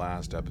saw in the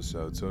last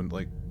episode. So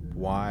like,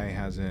 why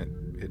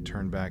hasn't it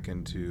turned back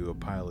into a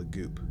pile of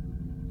goop,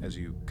 as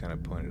you kind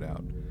of pointed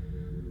out?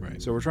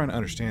 Right. So we're trying to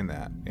understand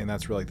that, and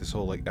that's where like this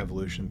whole like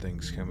evolution thing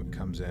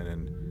comes in,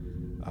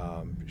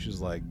 and she's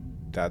like,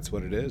 that's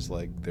what it is.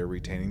 Like, they're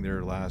retaining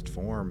their last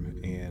form,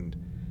 and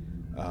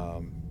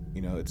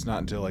it's not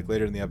until like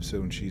later in the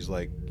episode when she's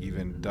like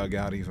even dug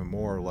out even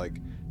more, like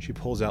she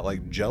pulls out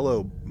like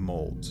Jello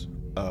molds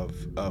of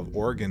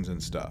organs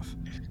and stuff.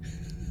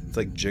 It's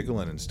like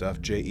jiggling and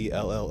stuff.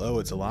 JELLO,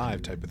 it's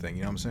alive type of thing.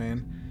 You know what I'm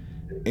saying?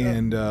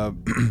 And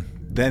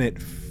then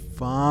it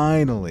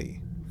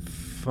finally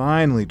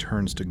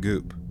turns to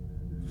goop.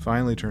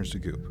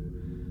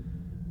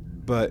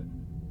 But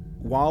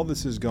while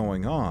this is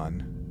going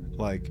on,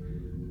 like,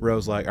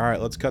 Ro's like, all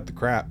right, let's cut the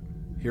crap.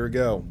 Here we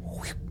go.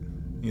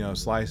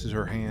 Slices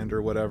her hand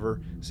or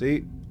whatever.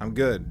 See, I'm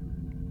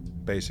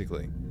good,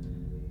 basically.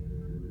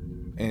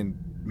 And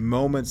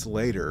moments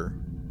later,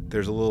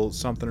 there's a little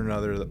something or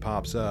another that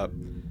pops up.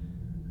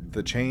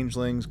 The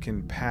changelings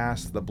can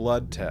pass the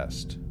blood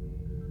test.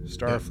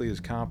 Starfleet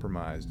is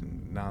compromised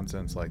and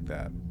nonsense like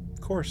that.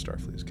 Of course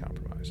Starfleet is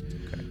compromised.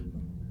 Okay.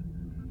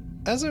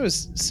 As I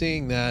was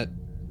seeing that,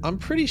 I'm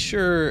pretty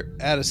sure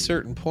at a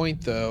certain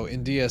point, though,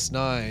 in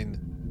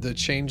DS9, the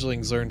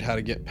changelings learned how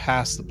to get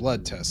past the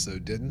blood test, though,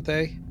 didn't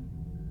they?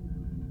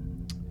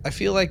 I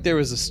feel like there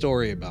was a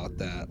story about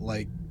that,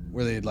 like,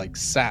 where they'd, like,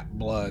 sap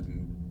blood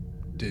and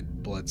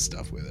did blood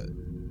stuff with it.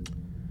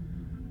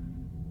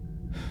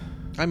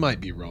 I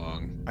might be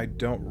wrong. I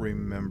don't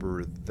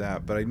remember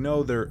that, but I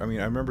know I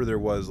remember there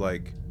was,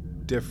 like,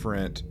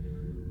 different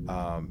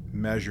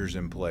measures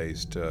in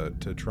place to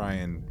try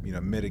and,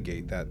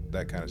 mitigate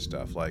that kind of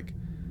stuff. Like,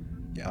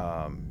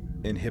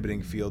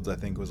 inhibiting fields, I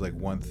think, was like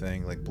one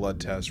thing, like blood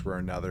tests were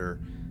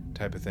another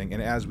type of thing.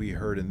 And as we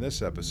heard in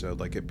this episode,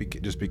 like,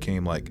 it just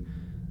became like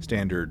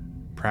standard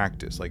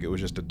practice. Like, it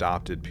was just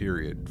adopted,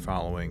 period,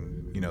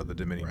 following, the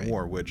Dominion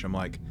War, which I'm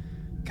like,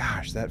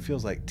 gosh, that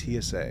feels like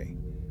TSA.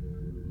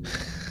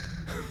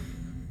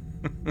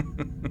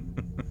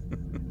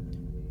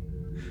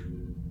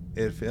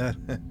 It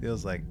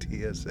feels like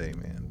TSA,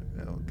 man.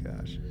 Oh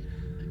gosh.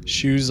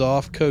 Shoes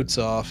off, coats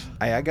off.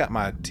 I got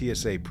my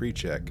TSA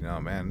pre-check.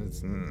 No, man,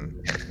 it's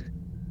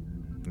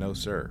no,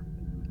 sir,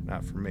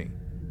 not for me.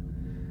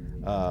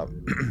 Uh,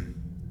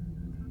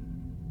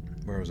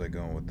 where was I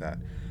going with that?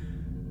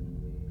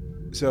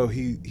 So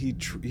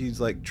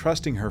he's like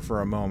trusting her for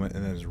a moment,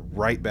 and then is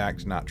right back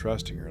to not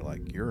trusting her.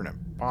 Like, you're an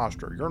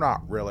imposter. You're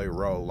not really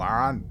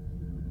Roland.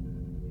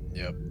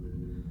 Yep.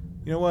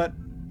 You know what?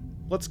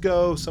 Let's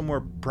go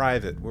somewhere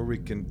private where we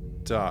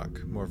can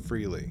talk more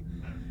freely.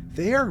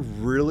 They are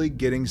really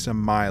getting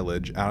some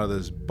mileage out of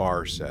this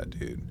bar set,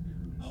 dude.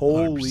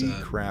 Holy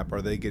 100%. crap,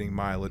 are they getting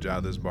mileage out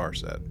of this bar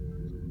set?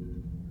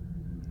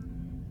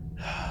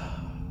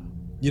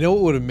 You know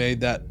what would have made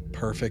that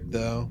perfect,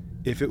 though?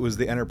 If it was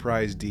the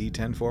Enterprise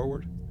D10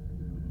 forward?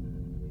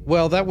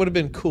 Well, that would have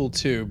been cool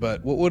too,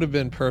 but what would have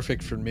been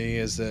perfect for me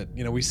is that,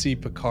 we see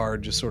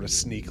Picard just sort of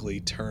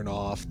sneakily turn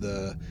off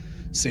the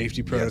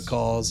safety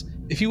protocols. Yes.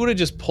 If he would have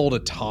just pulled a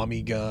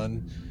Tommy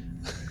gun,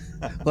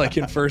 like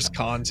in First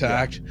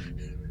Contact,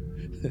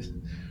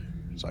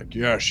 it's like,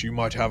 yes, you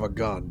might have a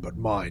gun, but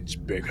mine's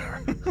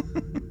bigger.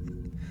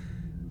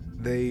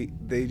 They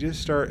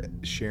just start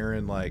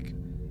sharing like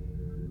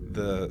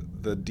the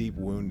deep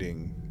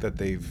wounding that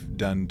they've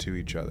done to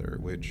each other,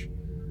 which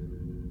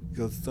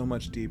goes so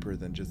much deeper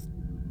than just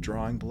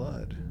drawing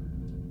blood.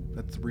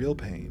 That's real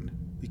pain.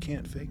 You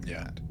can't fake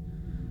that.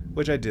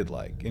 Which I did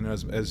like.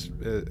 As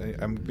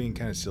I'm being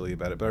kind of silly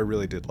about it, but I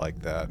really did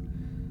like that,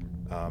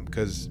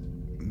 because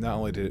not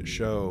only did it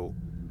show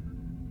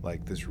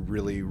like this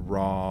really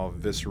raw,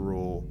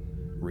 visceral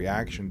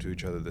reaction to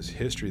each other, this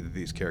history that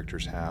these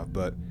characters have,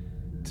 but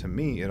to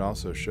me, it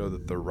also showed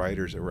that the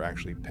writers that were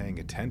actually paying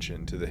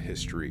attention to the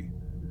history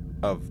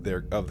of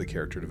the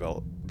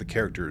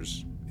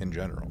characters in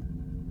general.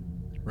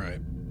 Right.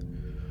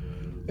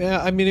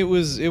 Yeah, I mean, it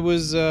was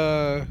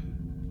yeah,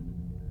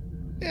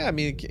 I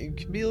mean, it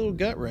can be a little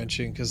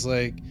gut-wrenching because,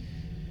 like,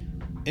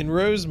 in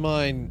Ro's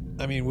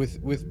mind, I mean,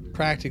 with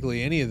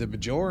practically any of the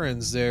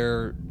Bajorans,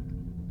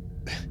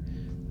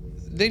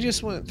 they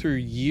just went through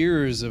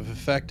years of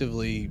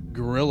effectively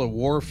guerrilla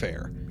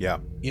warfare. Yeah.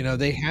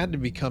 They had to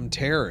become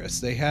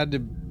terrorists. They had to,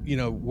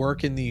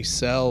 work in these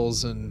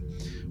cells and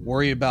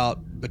worry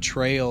about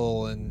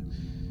betrayal and,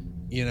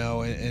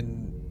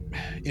 and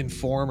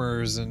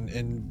informers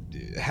and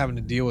having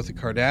to deal with the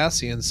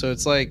Cardassians. So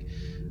it's like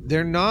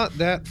they're not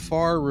that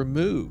far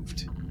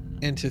removed.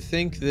 And to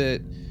think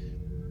that,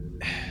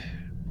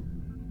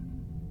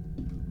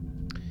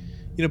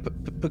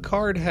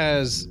 Picard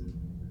has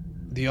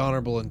the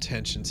honorable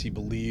intentions. He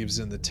believes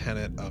in the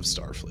tenet of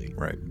Starfleet.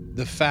 Right.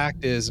 The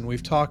fact is, and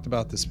we've talked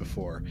about this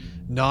before,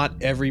 not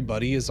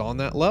everybody is on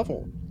that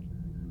level.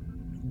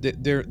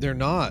 They're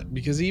not,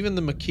 because even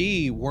the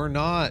Maquis were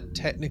not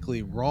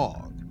technically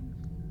wrong.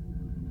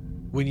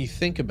 When you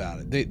think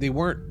about it, they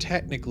weren't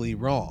technically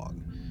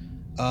wrong.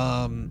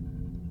 And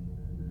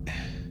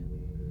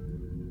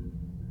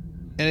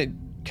it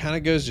kind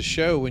of goes to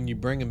show when you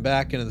bring them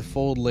back into the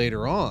fold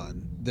later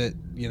on that,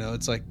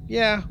 it's like,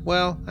 yeah,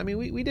 well, I mean,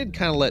 we did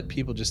kind of let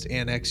people just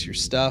annex your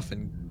stuff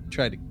and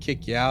try to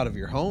kick you out of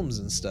your homes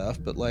and stuff,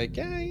 but like,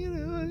 yeah,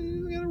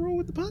 you gotta roll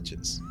with the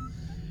punches.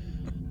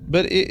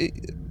 But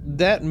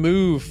that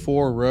move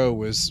for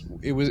Ro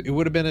it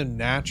would have been a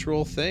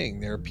natural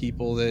thing. There are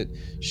people that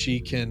she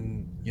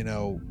can,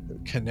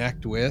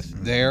 connect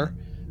with there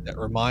that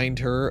remind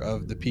her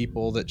of the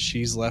people that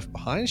she's left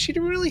behind. She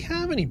didn't really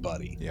have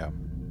anybody. Yeah.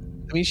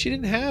 I mean, she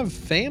didn't have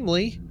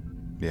family.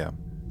 Yeah.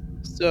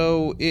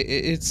 So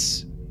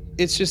it's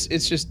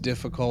just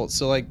difficult.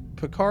 So like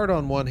Picard,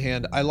 on one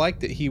hand, I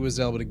like that he was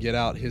able to get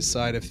out his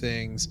side of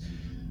things,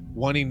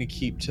 wanting to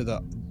keep to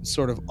the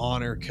sort of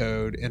honor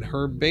code, and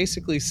her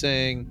basically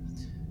saying,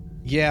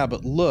 yeah,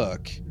 but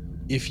look,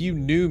 if you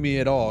knew me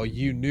at all,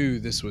 you knew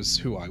this was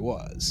who I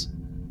was.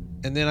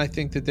 And then I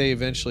think that they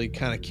eventually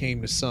kind of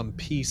came to some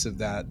piece of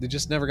that. They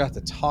just never got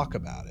to talk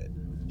about it.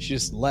 She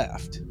just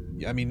left.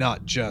 I mean,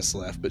 not just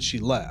left, but she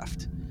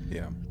left.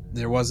 Yeah.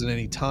 There wasn't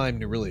any time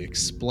to really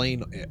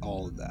explain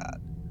all of that.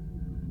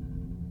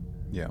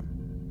 Yeah.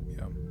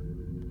 Yeah.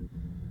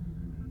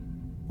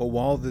 Well,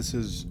 while this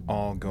is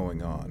all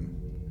going on,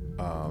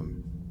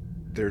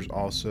 there's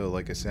also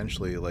like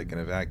essentially like an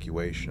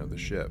evacuation of the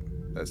ship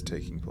that's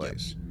taking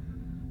place,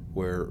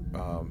 where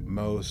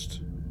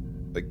most,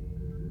 like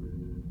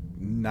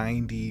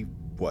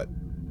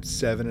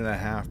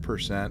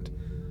 7.5%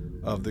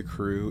 of the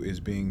crew is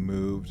being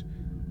moved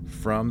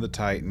from the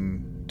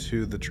Titan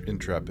to the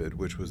Intrepid,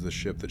 which was the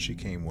ship that she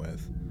came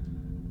with.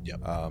 Yep.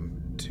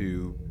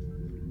 To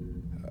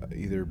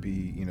either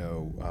be,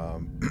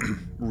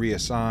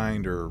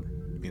 reassigned or,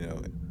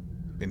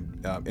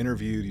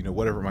 interviewed,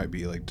 whatever it might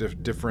be, like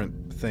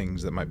different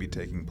things that might be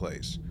taking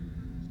place.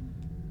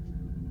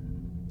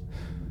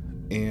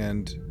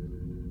 And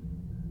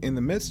in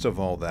the midst of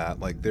all that,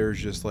 like, there's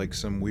just like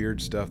some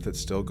weird stuff that's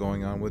still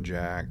going on with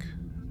Jack,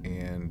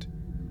 and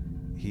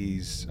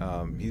he's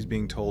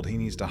being told he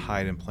needs to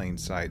hide in plain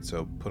sight,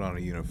 so put on a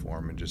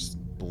uniform and just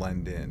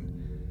blend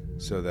in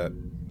so that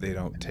they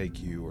don't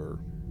take you or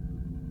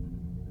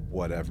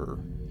whatever.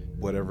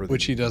 whatever.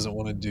 Which he doesn't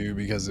want to do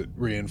because it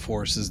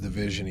reinforces the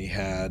vision he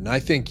had. And I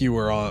think you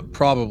were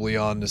probably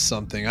on to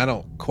something. I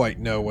don't quite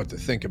know what to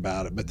think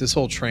about it, but this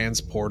whole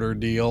transporter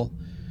deal,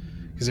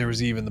 because there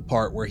was even the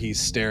part where he's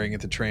staring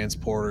at the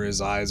transporter,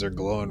 his eyes are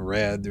glowing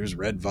red. There's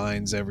red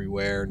vines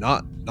everywhere,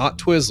 not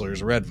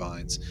Twizzlers, red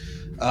vines.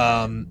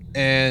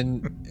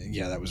 And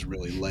yeah, that was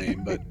really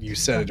lame, but you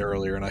said it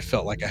earlier and I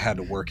felt like I had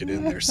to work it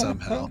in there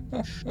somehow.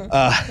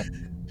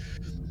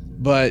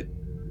 But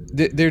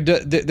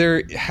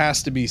there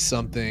has to be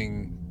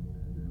something.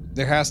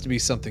 There has to be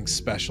something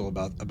special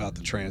about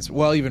the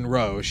well, even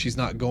Rose, she's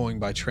not going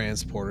by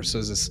transporter, so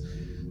is this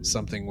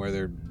something where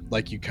they're,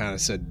 like you kind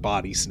of said,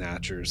 body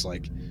snatchers,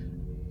 like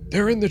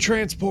they're in the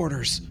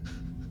transporters,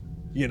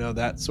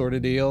 that sort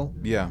of deal.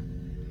 Yeah.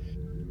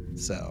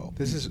 So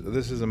this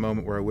is a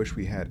moment where I wish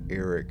we had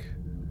Eric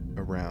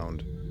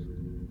around.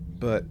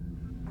 But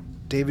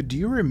David, do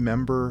you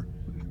remember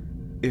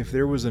if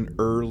there was an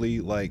early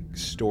like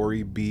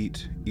story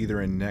beat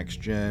either in Next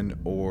Gen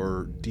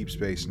or Deep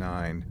Space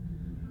Nine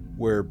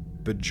where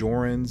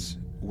Bajorans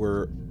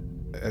were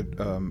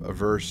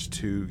averse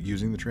to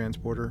using the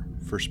transporter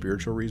for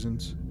spiritual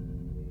reasons?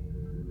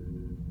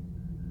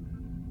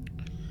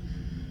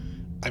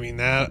 I mean,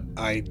 that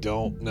I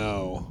don't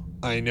know.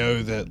 I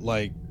know that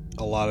like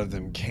a lot of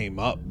them came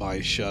up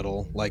by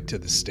shuttle, like to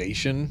the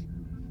station.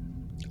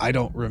 I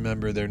don't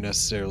remember there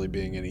necessarily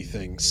being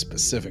anything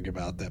specific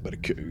about that, but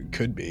it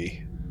could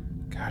be.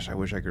 Gosh, I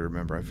wish I could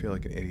remember. I feel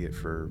like an idiot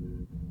for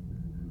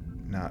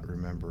not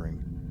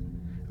remembering.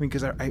 I mean,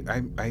 because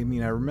I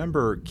mean, I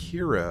remember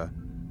Kira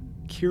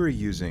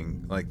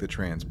using like the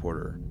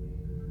transporter.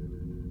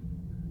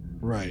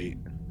 Right.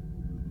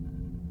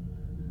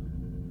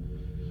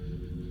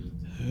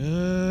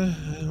 I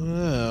don't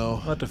know.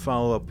 I'll have to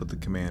follow up with the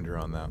commander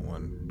on that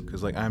one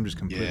because like I'm just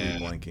completely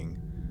blanking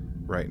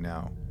right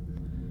now.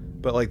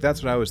 But like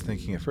that's what I was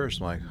thinking at first.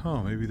 I'm like,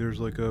 oh, maybe there's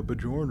like a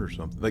Bajoran or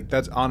something. Like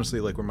that's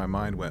honestly like where my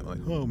mind went. Like,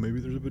 oh, maybe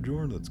there's a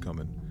Bajoran that's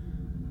coming.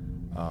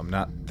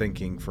 Not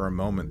thinking for a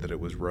moment that it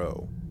was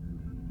Ro.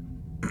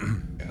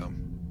 Yeah.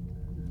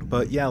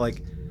 But yeah,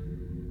 like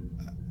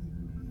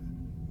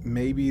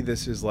maybe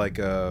this is like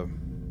a.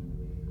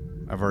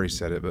 I've already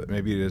said it, but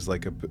maybe it is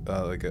like a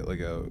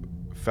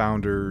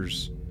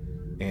founders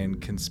and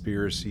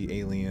conspiracy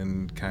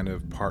alien kind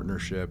of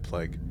partnership,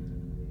 like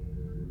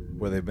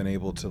where they've been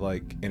able to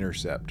like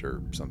intercept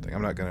or something.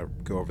 I'm not gonna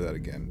go over that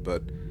again,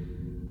 but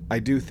I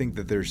do think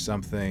that there's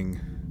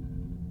something,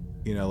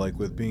 like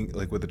with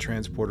the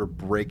transporter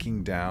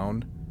breaking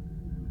down,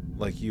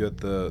 like you at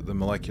the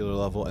molecular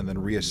level and then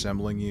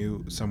reassembling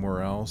you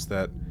somewhere else.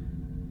 That,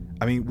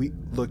 I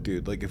mean, look,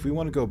 dude, like if we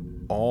want to go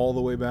all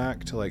the way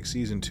back to like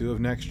season 2 of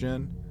Next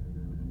Gen,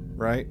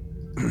 right?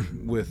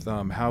 With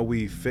how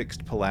we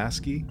fixed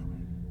Pulaski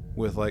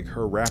with like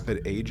her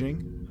rapid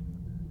aging,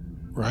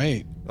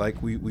 right?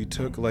 Like we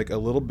took like a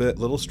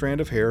little strand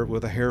of hair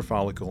with a hair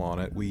follicle on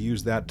it. We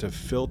used that to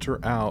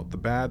filter out the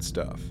bad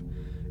stuff.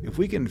 If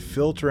we can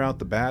filter out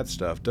the bad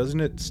stuff,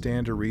 doesn't it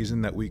stand to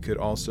reason that we could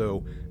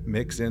also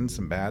mix in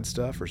some bad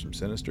stuff or some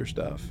sinister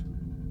stuff?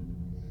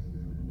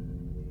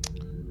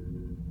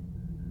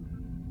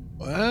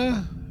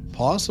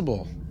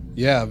 Possible.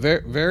 Yeah,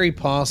 very, very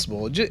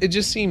possible. It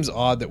just seems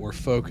odd that we're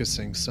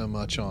focusing so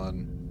much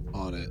on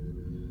it.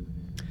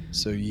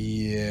 So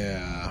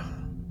yeah.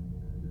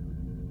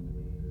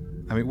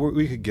 I mean,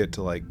 we could get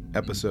to like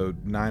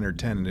episode 9 or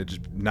 10 and it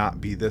just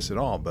not be this at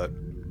all. But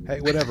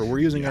hey, whatever. We're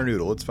using our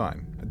noodle. It's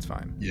fine. It's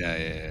fine.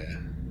 Yeah.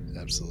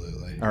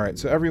 Absolutely. All right.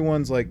 So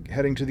everyone's like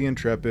heading to the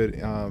Intrepid.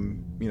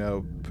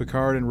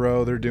 Picard and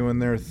Ro, they're doing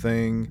their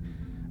thing.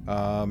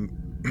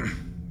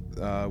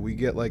 We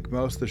get like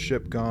most of the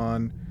ship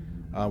gone.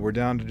 We're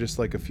down to just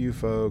like a few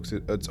folks.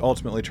 It's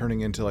ultimately turning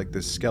into like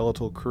this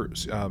skeleton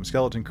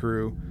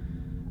crew.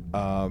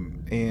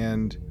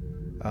 And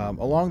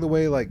along the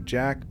way, like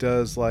Jack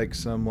does like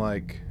some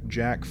like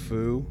Jack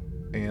Fu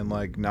and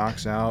like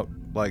knocks out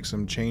like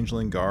some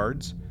changeling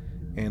guards.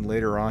 And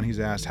later on, he's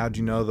asked, "How'd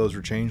you know those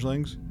were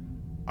changelings?"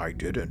 "I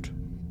didn't.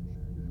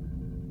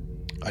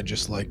 I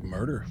just like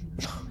murder."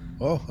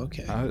 Oh,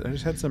 okay. I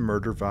just had some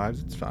murder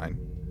vibes. It's fine.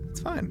 It's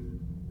fine.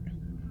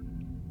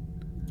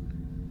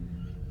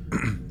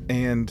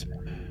 And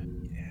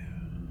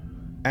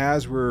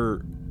as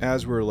we're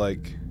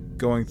like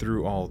going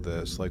through all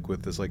this, like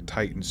with this like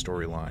Titan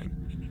storyline,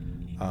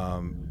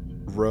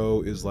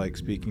 Ro is like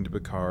speaking to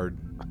Picard,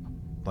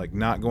 like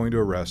not going to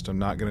arrest him,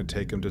 not going to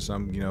take him to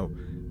some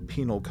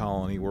penal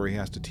colony where he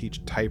has to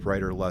teach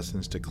typewriter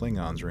lessons to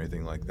Klingons or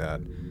anything like that.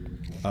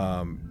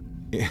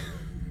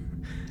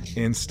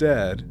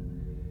 Instead,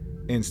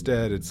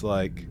 it's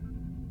like,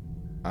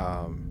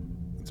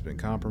 it's been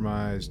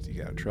compromised.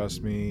 You gotta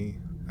trust me.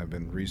 I've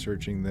been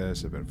researching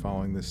this. I've been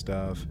following this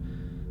stuff.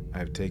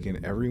 I've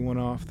taken everyone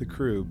off the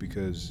crew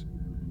because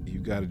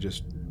you've got to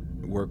just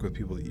work with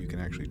people that you can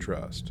actually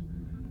trust.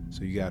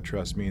 So you gotta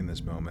trust me in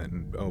this moment.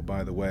 And oh,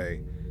 by the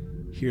way,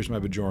 here's my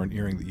Bajoran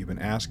earring that you've been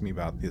asking me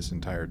about this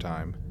entire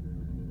time.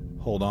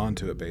 Hold on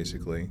to it,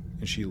 basically.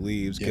 And she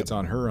leaves, gets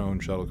on her own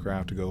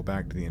shuttlecraft to go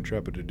back to the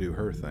Intrepid to do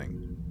her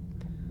thing.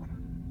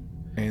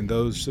 And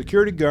those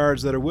security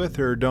guards that are with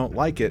her don't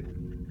like it.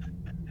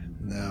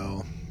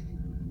 No.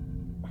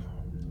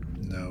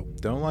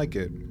 Don't like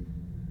it.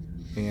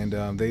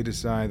 And they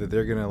decide that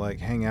they're going to like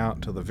hang out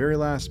until the very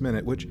last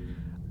minute, which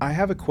I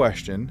have a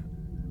question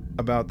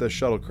about the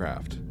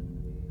shuttlecraft.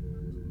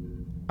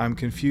 I'm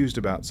confused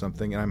about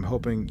something, and I'm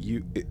hoping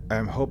you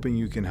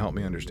can help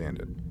me understand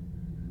it.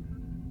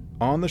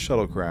 On the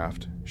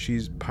shuttlecraft,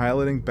 she's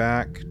piloting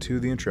back to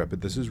the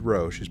Intrepid. This is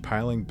Rose. She's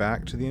piloting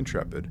back to the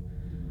Intrepid.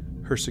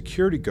 Her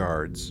security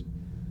guards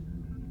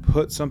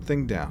put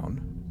something down,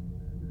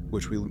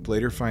 which we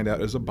later find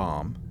out is a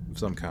bomb of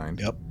some kind.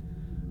 Yep.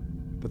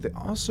 But they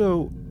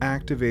also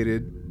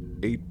activated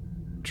a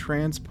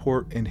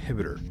transport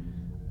inhibitor.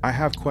 I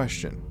have a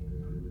question.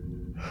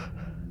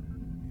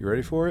 You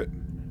ready for it?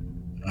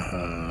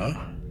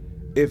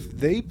 If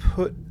they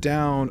put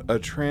down a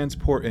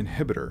transport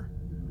inhibitor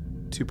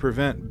to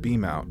prevent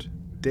beam out,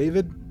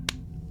 David,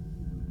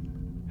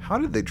 how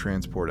did they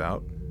transport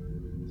out?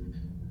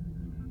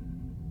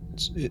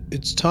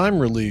 It's time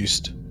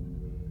released.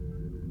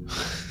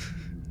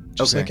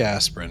 Just Okay. like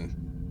aspirin.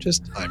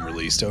 Just time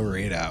released over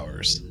 8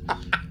 hours.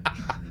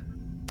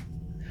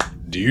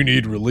 Do you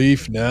need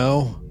relief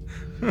now?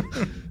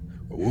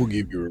 We'll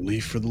give you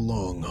relief for the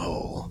long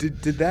haul.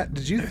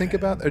 Did you think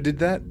about, or did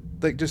that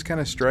like just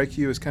kind of strike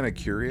you as kind of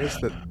curious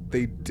that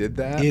they did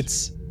that?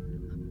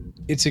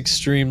 It's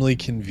extremely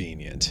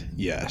convenient.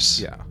 Yes.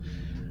 Yeah.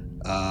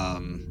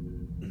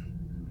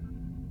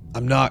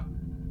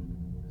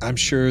 I'm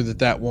sure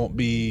that won't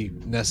be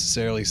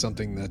necessarily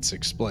something that's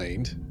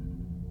explained.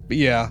 But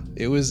yeah,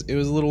 it was a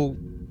little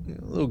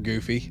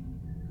goofy.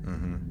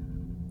 Mm-hmm.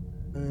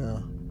 Yeah.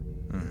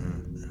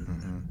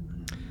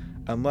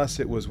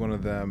 Unless it was one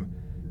of them,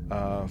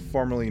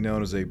 formerly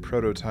known as a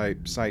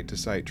prototype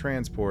site-to-site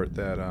transport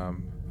that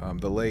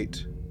the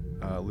late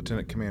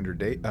Lieutenant Commander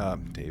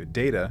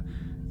Data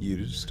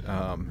used.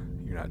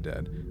 You're not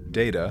dead.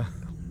 Data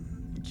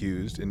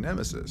used in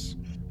Nemesis,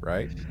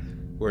 right?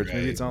 Where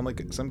maybe it's on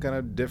like some kind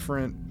of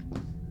different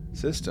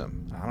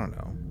system. I don't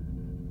know.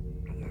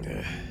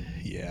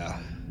 Yeah.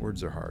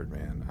 Words are hard,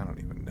 man. I don't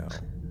even know.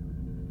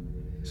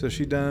 So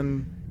she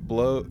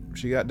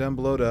got done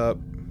blowed up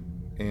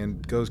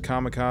and goes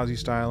kamikaze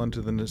style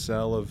into the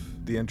nacelle of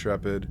the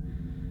Intrepid.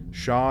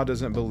 Shaw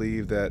doesn't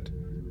believe that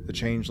the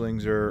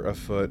changelings are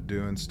afoot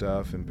doing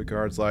stuff, and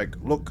Picard's like,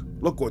 look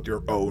with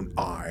your own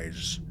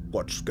eyes.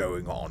 What's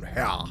going on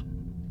here?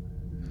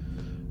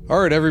 All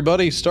right,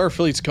 everybody,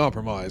 Starfleet's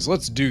compromised.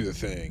 Let's do the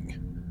thing.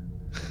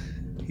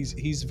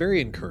 He's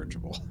very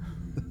encourageable.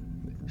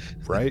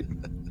 Right?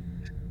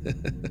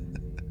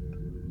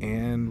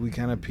 And we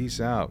kind of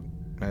peace out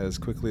as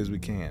quickly as we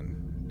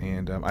can.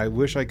 And I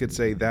wish I could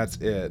say that's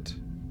it,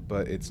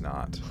 but it's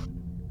not.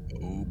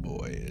 Oh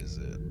boy, is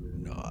it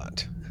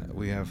not.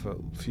 We have a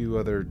few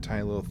other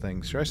tiny little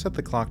things. Should I set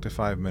the clock to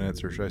 5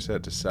 minutes, or should I set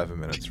it to 7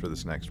 minutes for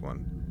this next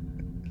one?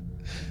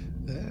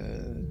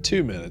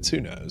 2 minutes,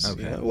 who knows?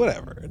 Okay. Yeah,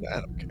 whatever, I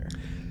don't care.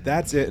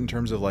 That's it in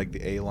terms of like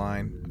the A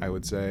line, I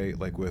would say,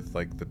 like with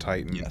like the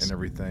Titan and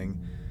everything.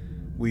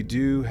 We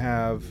do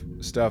have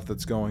stuff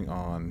that's going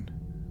on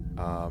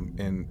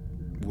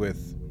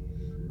with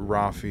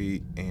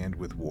Rafi and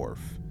with Worf.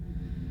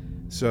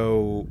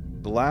 So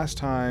the last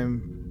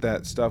time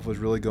that stuff was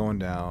really going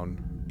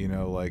down, you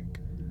know, like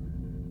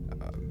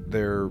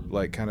they're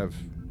like kind of,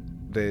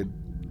 they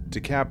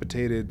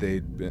decapitated,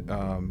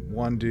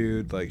 one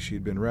dude, like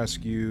she'd been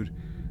rescued.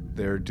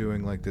 They're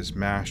doing like this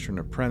master and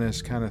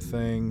apprentice kind of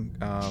thing,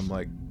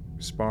 like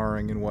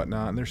sparring and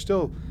whatnot, and they're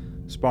still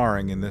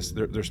sparring in this.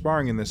 They're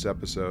sparring in this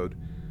episode,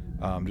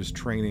 just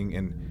training,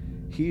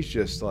 and he's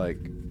just like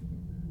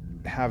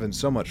having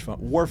so much fun.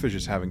 Worf is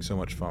just having so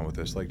much fun with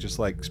this, like just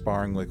like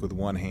sparring like with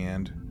one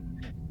hand.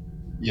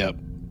 Yep.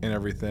 And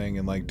everything,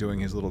 and like doing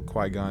his little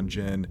Qui-Gon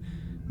Jinn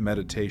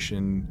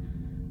meditation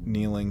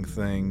kneeling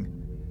thing,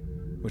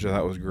 which I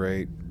thought was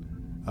great.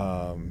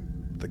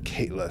 The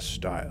Kaitless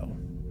style.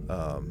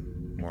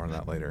 More on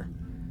that later.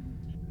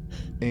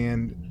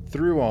 And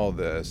through all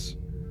this,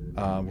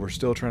 we're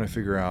still trying to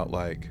figure out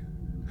like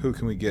who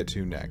can we get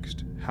to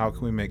next? How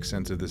can we make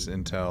sense of this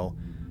intel,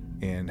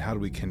 and how do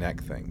we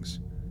connect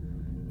things?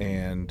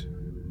 And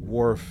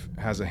Worf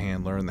has a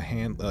handler,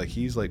 and like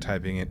he's like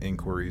typing in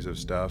inquiries of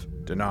stuff.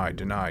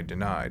 Denied.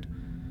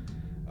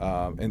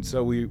 And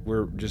so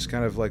we're just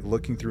kind of like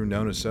looking through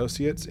known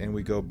associates, and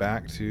we go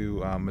back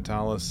to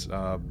Metalis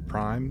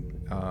Prime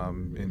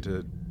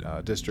into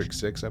District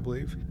 6, I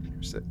believe.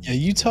 Yeah,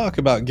 you talk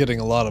about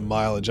getting a lot of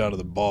mileage out of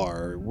the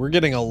bar. We're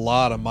getting a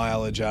lot of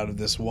mileage out of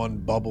this one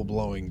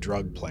bubble-blowing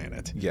drug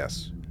planet.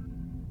 Yes.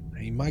 I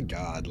mean, my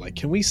God, like,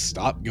 can we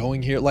stop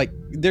going here? Like,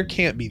 there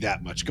can't be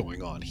that much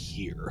going on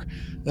here.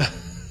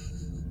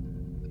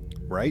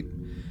 Right?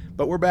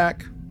 But we're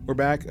back.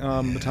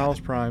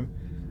 Metalis Prime,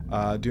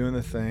 doing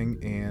the thing,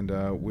 and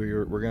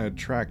we're gonna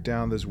track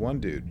down this one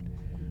dude.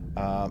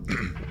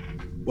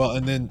 Well,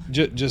 and then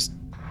just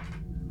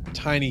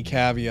tiny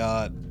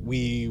caveat: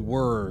 we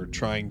were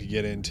trying to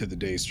get into the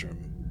Daystrom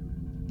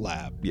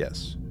lab.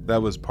 Yes,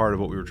 that was part of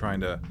what we were trying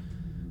to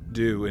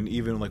do, and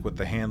even like what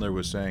the handler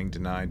was saying,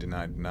 denied,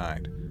 denied,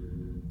 denied.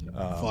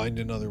 Find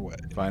another way.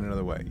 Find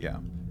another way, yeah.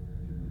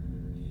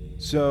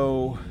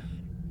 So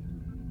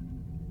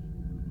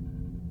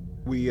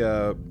we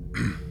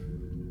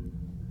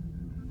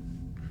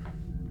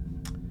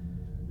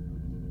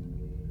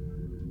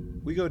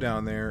we go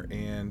down there,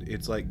 and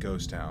it's like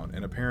Ghost Town,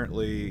 and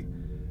apparently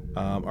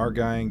our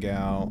guy and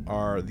gal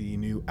are the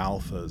new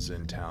alphas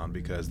in town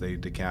because they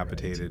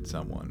decapitated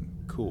someone.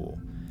 Cool.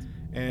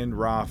 And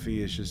Rafi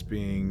is just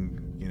being,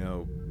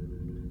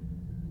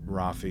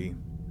 Rafi,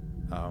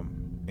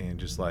 and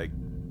just like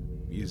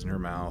using her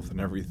mouth and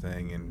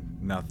everything,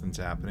 and nothing's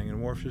happening,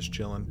 and Worf's just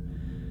chilling.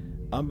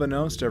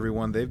 Unbeknownst to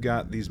everyone, they've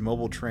got these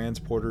mobile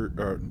transporter,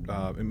 or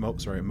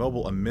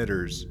mobile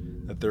emitters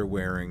that they're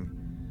wearing.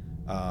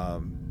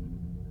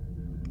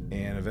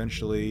 And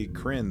eventually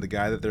Kryn, the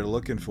guy that they're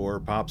looking for,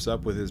 pops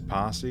up with his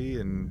posse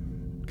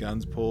and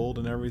guns pulled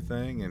and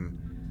everything, and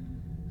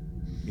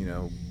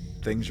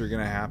things are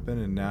going to happen,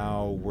 and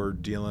now we're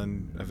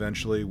dealing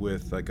eventually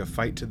with like a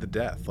fight to the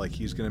death. Like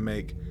Kryn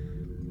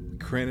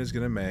is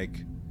going to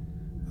make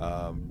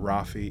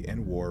Rafi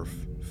and Worf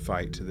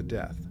fight to the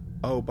death.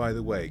 Oh, by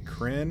the way,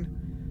 Kryn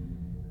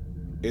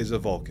is a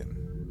Vulcan.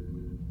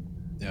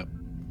 Yep.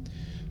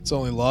 It's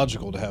only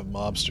logical to have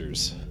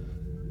mobsters.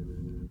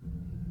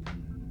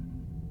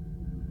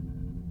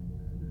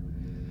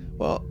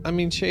 Well, I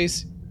mean,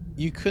 Chase,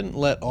 you couldn't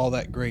let all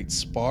that great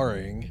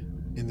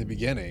sparring in the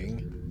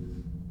beginning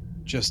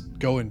just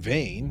go in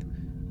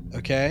vain,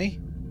 okay?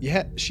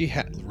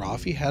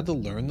 Rafi had to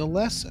learn the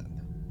lesson.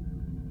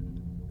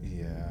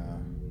 Yeah.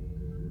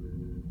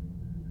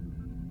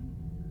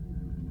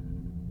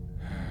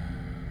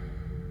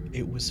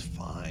 It was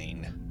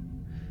fine.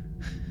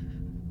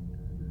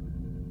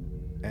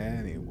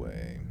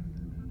 Anyway.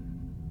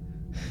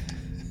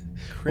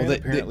 Kryn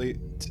apparently...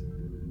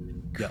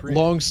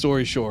 long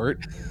story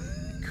short,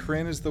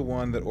 Kryn is the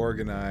one that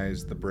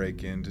organized the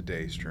break-in to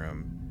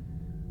Daystrom.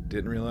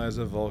 Didn't realize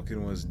a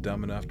Vulcan was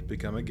dumb enough to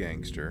become a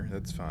gangster.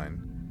 That's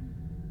fine.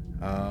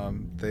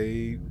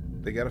 They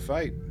got to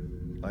fight,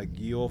 like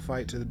ye old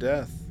fight to the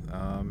death.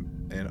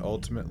 And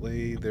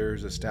ultimately,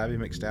 there's a Stabby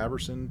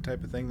McStabberson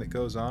type of thing that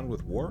goes on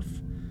with Worf,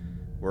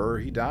 where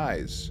he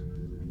dies,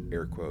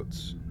 air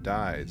quotes,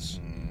 dies.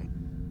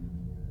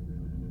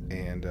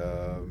 And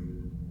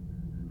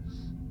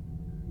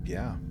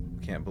yeah.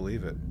 Can't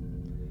believe it.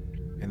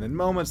 And then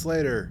moments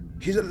later,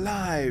 he's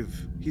alive.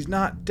 He's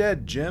not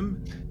dead,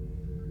 Jim.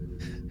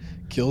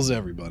 Kills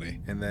everybody.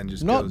 And then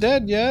just not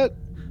dead yet.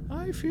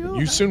 I feel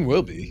you soon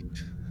will be.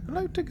 I'd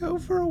like to go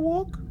for a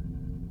walk.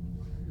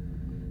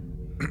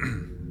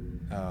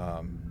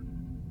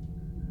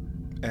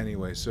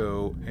 Anyway,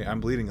 so hey,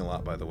 I'm bleeding a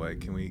lot, by the way.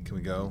 Can we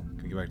go?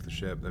 Can we get back to the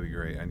ship? That'd be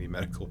great. I need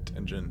medical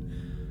attention.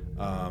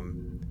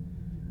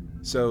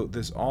 So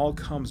this all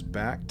comes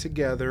back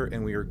together,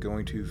 and we are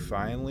going to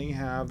finally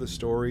have the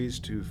stories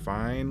to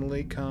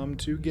finally come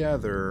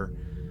together.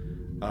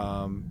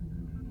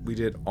 We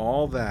did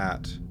all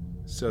that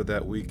so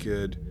that we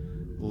could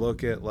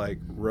look at like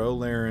Ro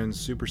Laren's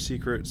super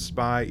secret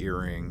spy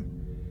earring,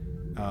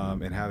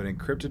 and have an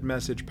encrypted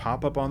message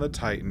pop up on the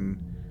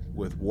Titan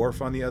with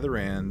Worf on the other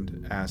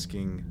end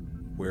asking,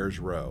 "Where's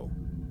Ro?"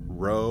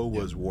 Ro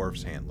was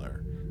Worf's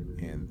handler,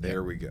 and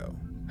there we go.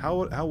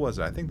 How was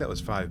it? I think that was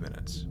 5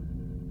 minutes.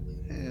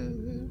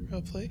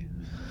 Roughly.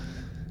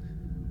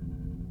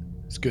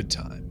 It's a good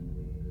time.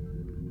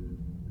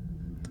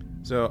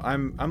 So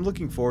I'm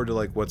looking forward to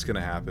like what's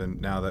gonna happen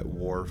now that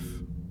Worf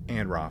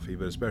and Rafi,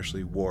 but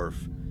especially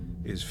Worf,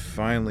 is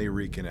finally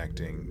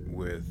reconnecting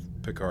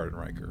with Picard and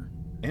Riker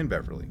and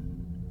Beverly.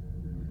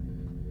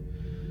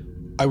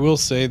 I will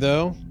say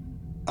though,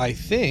 I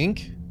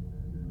think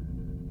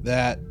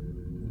that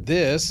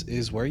this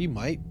is where you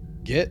might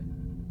get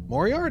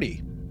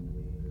Moriarty.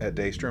 At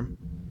Daystrom?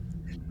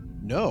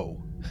 No.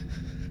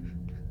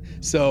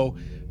 So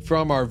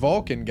from our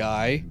Vulcan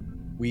guy,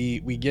 we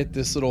get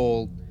this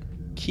little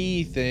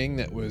key thing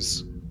that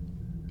was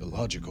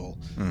illogical.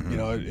 Mm-hmm.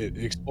 It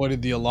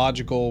exploited the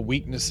illogical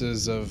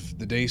weaknesses of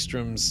the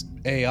Daystrom's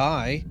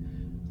AI.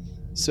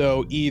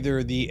 So either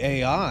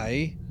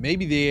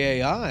maybe the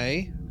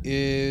AI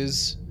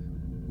is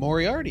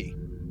Moriarty,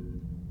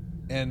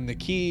 and the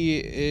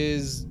key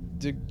is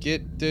to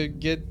get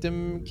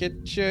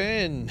you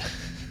in.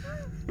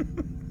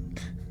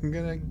 I'm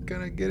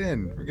gonna get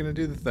in. We're gonna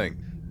do the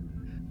thing.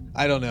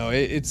 I don't know.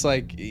 It's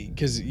like,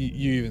 because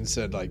you even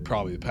said like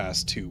probably the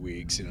past 2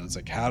 weeks. It's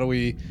like how do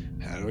we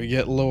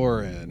get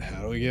Lore in?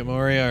 How do we get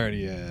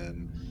Moriarty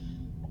in?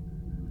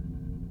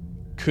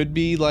 Could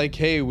be like,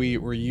 hey,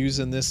 we're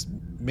using this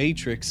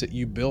matrix that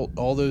you built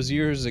all those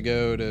years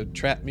ago to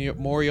trap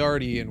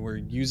Moriarty, and we're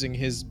using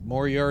his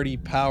Moriarty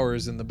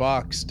powers in the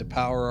box to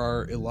power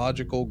our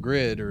illogical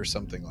grid or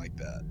something like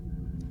that.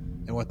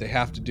 And what they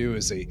have to do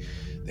is they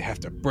have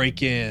to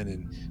break in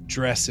and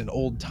dress in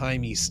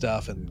old-timey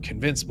stuff and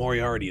convince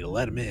Moriarty to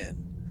let him in.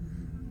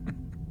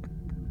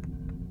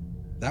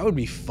 That would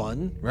be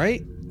fun,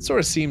 right? It sort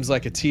of seems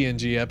like a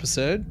TNG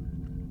episode.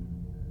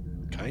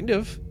 Kind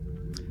of.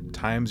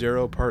 Time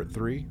Zero Part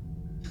 3.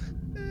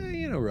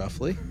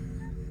 roughly.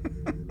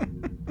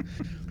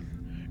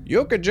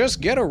 You could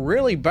just get a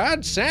really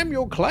bad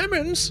Samuel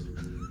Clemens.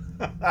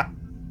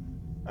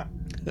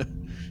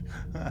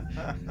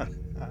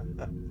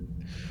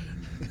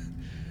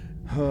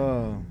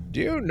 Oh. Do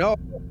you know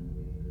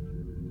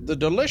the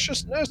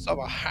deliciousness of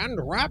a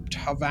hand-wrapped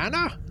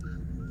Havana?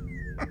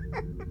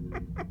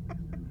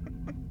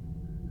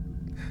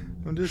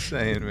 I'm just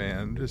saying, man.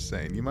 I'm just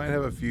saying. You might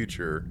have a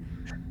future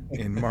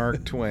in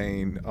Mark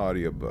Twain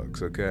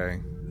audiobooks,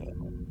 okay?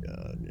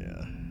 God,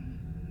 yeah.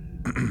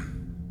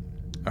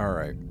 All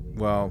right.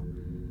 Well,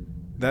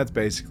 that's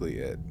basically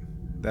it.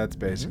 That's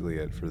basically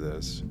it for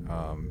this.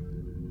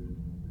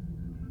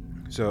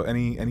 So,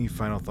 any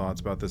final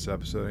thoughts about this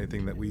episode?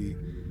 Anything that we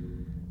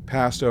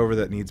passed over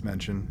that needs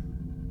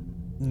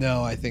mention?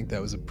 No, I think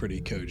that was a pretty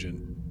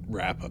cogent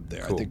wrap up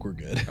there. Cool. I think we're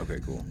good. Okay,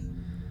 cool.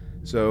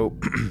 So,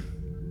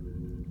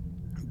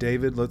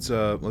 David, let's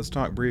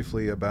talk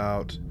briefly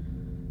about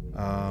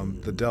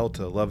the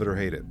Delta. Love it or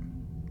hate it.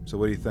 So,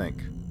 what do you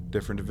think?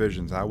 Different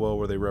divisions. How well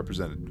were they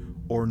represented,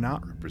 or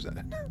not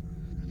represented?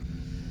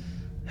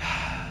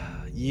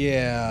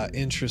 Yeah,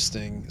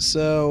 interesting.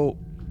 So,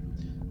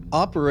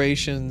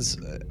 operations,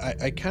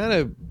 I kind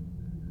of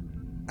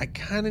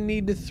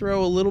need to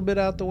throw a little bit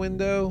out the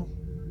window,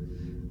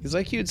 because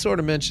like you had sort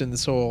of mentioned,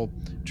 this whole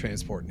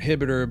transport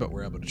inhibitor, but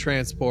we're able to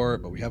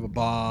transport, but we have a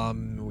bomb,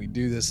 and we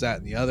do this, that,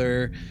 and the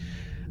other.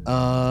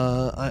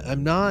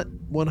 I'm not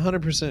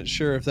 100%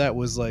 sure if that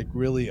was like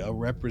really a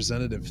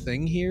representative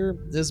thing here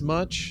as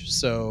much,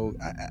 so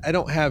I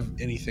don't have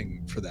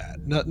anything for that.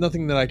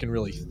 Nothing that I can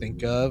really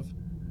think of.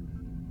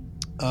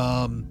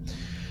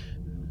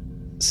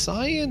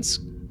 Science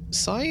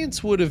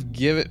would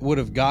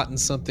have gotten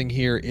something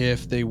here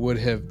if they would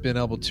have been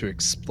able to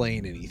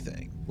explain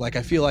anything. Like,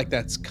 I feel like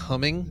that's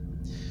coming,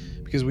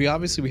 because we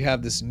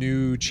have this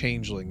new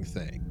changeling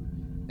thing,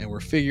 and we're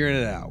figuring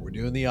it out. We're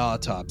doing the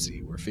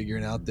autopsy. We're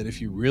figuring out that if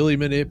you really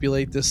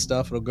manipulate this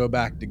stuff, it'll go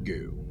back to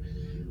goo.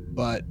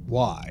 But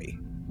why?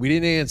 We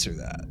didn't answer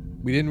that.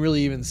 We didn't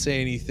really even say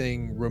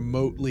anything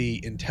remotely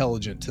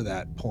intelligent to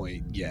that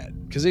point yet,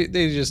 because they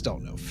just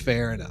don't know.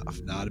 Fair enough.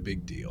 Not a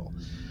big deal.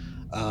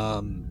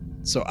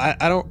 So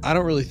I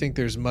don't really think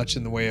there's much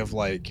in the way of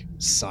like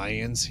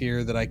science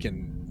here that I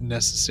can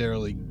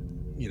necessarily,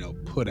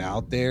 put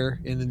out there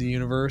into the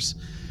universe.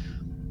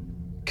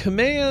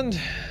 Command's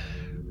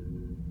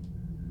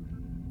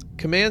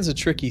a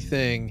tricky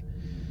thing,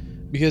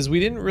 because we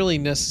didn't really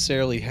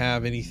necessarily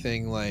have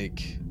anything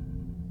like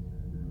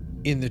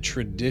in the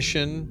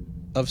tradition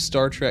of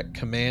Star Trek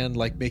Command,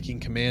 like making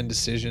command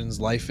decisions,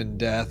 life and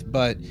death,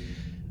 but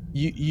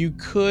you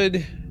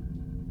could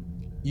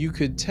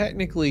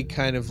technically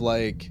kind of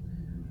like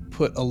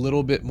put a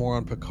little bit more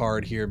on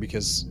Picard here,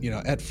 because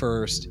at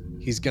first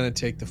he's going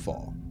to take the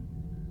fall,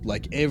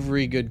 like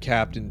every good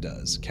captain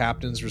does.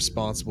 Captain's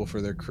responsible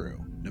for their crew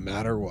no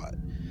matter what,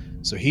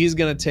 so he's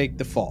going to take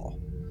the fall.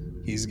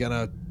 He's going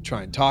to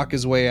try and talk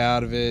his way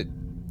out of it.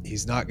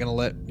 He's not going to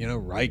let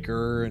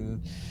Riker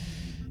and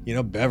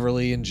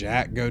Beverly and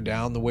Jack go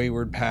down the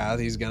wayward path.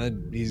 He's gonna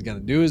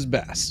do his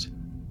best.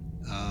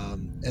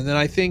 And then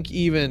I think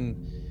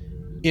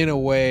even in a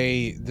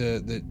way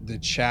the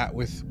chat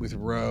with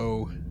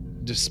Ro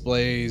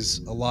displays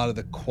a lot of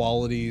the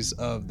qualities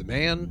of the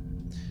man.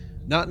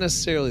 Not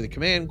necessarily the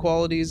command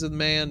qualities of the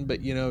man,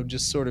 but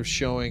just sort of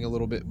showing a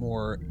little bit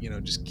more,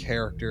 just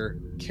character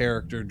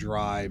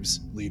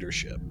drives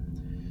leadership.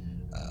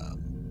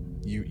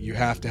 You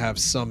have to have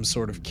some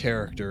sort of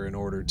character in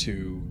order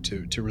to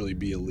really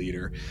be a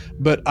leader.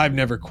 But I've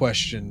never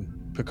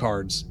questioned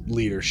Picard's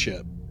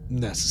leadership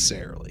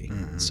necessarily.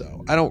 Mm-hmm.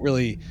 So I don't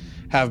really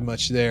have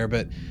much there.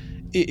 But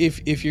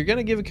if you're going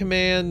to give a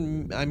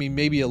command, I mean,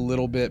 maybe a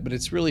little bit, but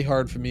it's really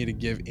hard for me to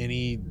give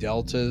any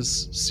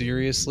deltas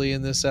seriously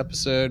in this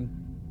episode.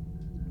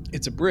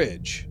 It's a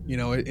bridge.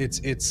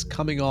 It's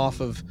coming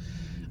off of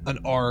an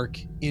arc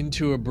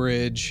into a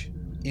bridge,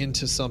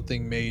 into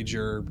something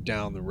major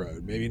down the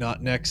road. Maybe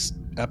not next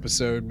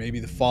episode,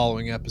 maybe the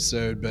following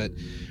episode, but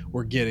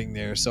we're getting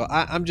there. So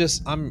I'm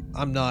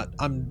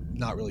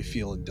not really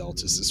feeling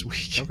deltas this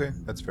week. Okay,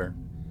 that's fair.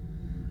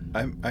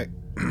 I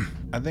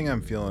think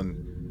I'm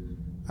feeling,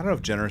 I don't know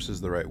if generous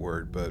is the right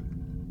word, but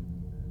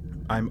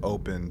I'm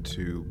open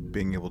to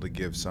being able to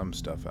give some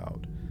stuff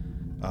out.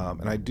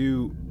 And I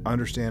do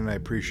understand and I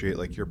appreciate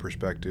like your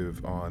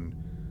perspective on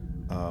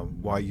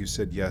why you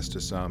said yes to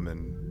some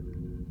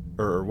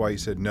or why you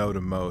said no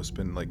to most,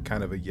 and like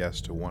kind of a yes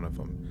to one of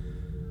them.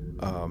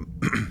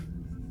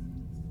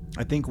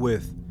 I think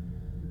with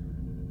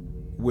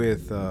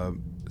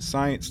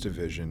science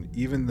division,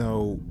 even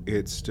though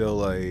it's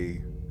still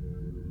a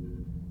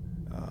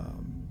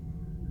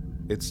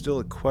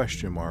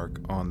question mark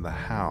on the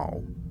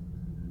how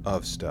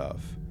of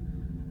stuff,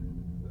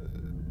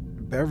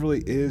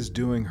 Beverly is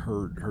doing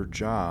her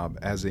job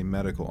as a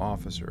medical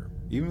officer.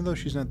 Even though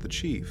she's not the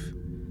chief,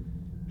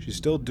 she's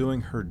still doing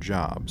her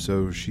job.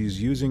 So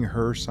she's using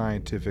her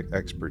scientific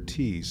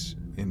expertise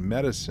in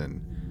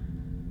medicine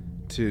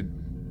to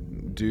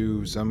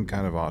do some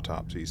kind of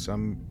autopsy,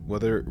 some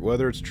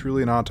whether it's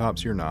truly an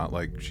autopsy or not.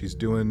 Like, she's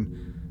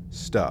doing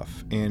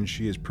stuff, and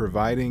she is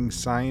providing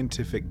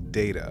scientific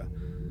data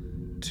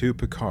to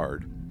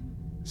Picard,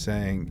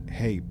 saying,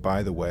 "Hey,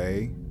 by the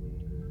way,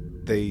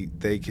 they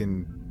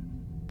can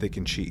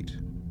cheat,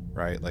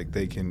 right? Like,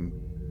 they can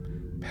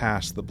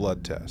pass the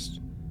blood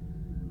test.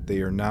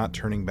 They are not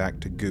turning back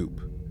to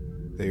goop.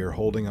 They are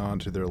holding on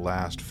to their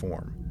last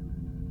form.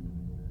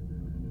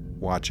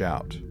 Watch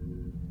out."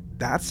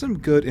 That's some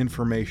good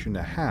information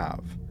to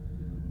have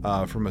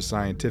from a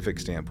scientific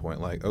standpoint.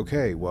 Like,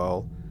 okay,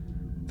 well,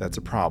 that's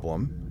a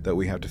problem that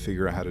we have to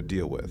figure out how to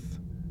deal with.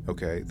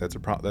 Okay,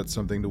 that's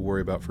something to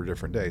worry about for a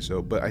different day.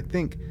 So, but I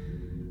think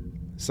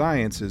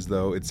science is,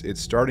 though, it's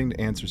starting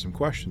to answer some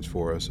questions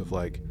for us of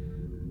like,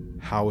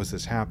 how is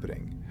this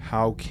happening?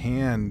 How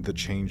can the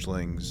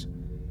changelings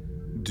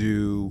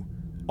do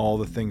all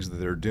the things that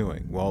they're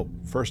doing? Well,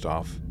 first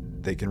off,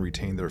 they can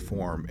retain their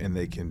form and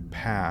they can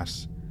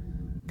pass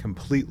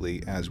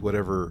completely as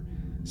whatever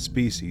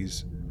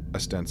species,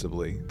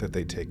 ostensibly, that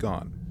they take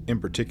on. In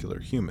particular,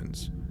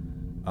 humans,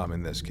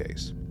 in this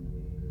case.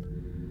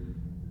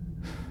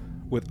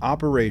 With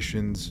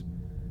operations,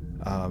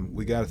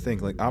 we got to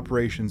think, like,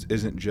 operations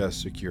isn't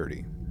just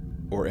security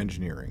or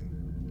engineering.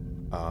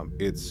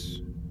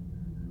 It's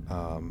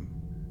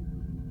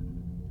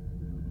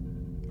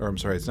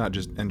not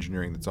just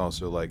engineering. It's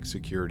also like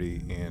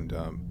security and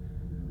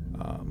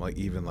like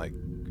even like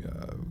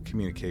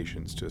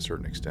communications to a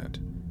certain extent.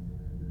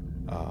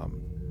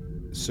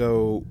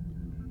 So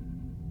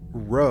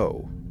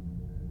Ro,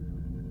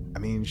 I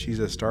mean, she's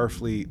a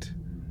Starfleet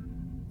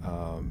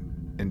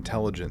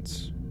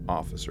intelligence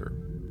officer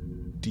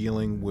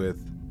dealing with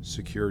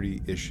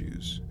security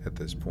issues at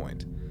this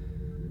point.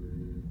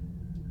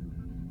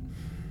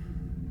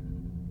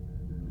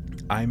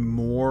 I'm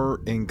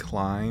more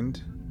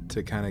inclined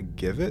to kind of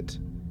give it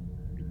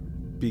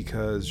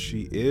because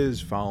she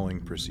is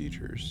following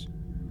procedures.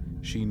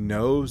 She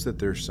knows that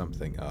there's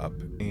something up,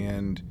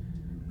 and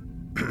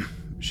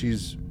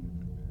she's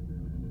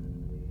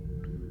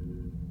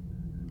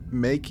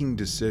making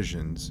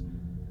decisions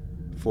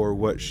for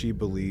what she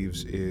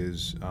believes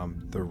is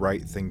the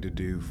right thing to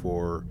do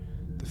for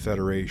the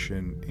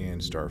Federation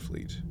and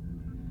Starfleet.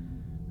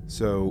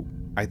 So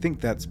I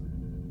think that's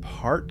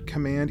part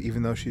command,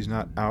 even though she's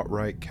not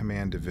outright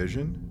command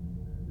division.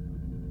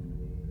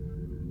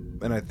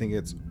 And I think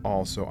it's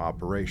also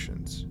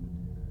operations.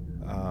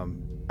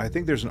 I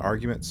think there's an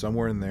argument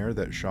somewhere in there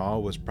that Shaw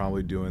was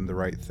probably doing the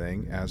right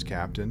thing as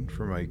captain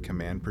from a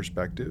command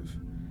perspective.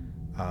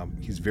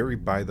 He's very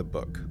by the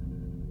book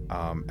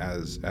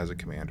as a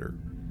commander.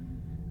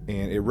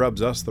 And it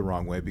rubs us the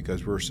wrong way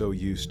because we're so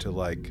used to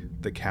like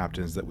the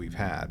captains that we've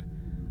had,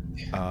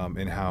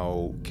 and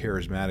how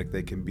charismatic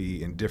they can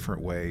be in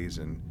different ways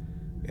and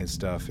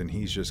stuff. And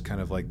he's just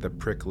kind of like the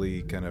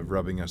prickly, kind of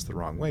rubbing us the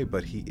wrong way.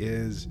 But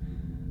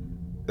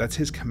that's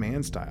his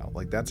command style.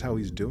 Like, that's how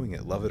he's doing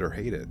it, love it or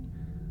hate it.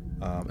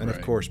 And right.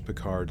 Of course,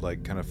 Picard,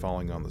 like, kind of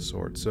falling on the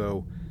sword.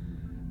 So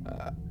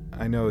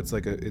I know it's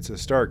a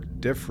stark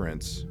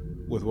difference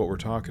with what we're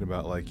talking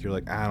about. Like, you're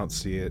like, I don't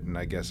see it, and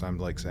I guess I'm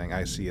like saying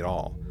I see it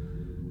all.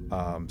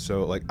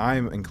 So like,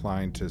 I'm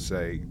inclined to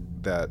say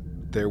that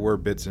there were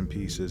bits and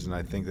pieces, and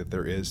I think that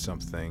there is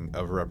something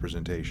of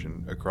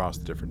representation across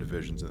the different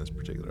divisions in this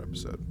particular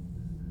episode.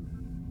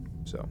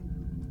 So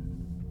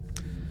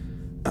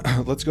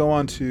let's go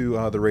on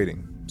to the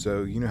rating.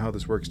 So you know how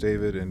this works,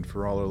 David, and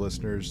for all our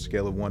listeners,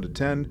 scale of 1 to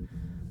 10,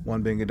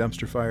 1 being a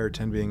dumpster fire,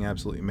 10 being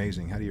absolutely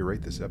amazing. How do you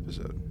rate this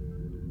episode?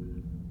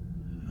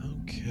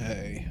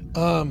 Okay.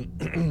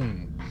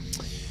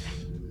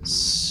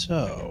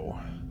 So,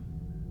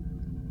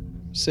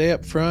 say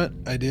up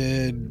front, I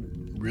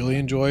did really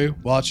enjoy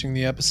watching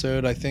the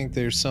episode. I think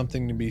there's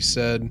something to be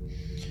said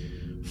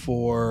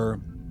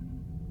for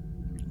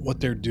what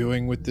they're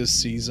doing with this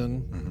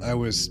season. Mm-hmm. I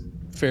was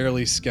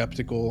fairly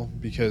skeptical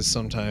because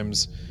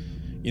sometimes,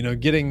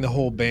 getting the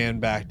whole band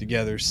back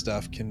together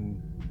stuff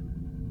can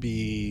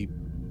be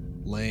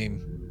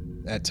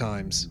lame at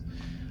times.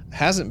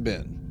 Hasn't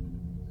been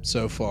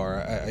so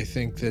far. I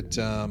think that,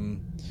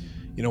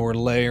 we're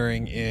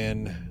layering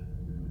in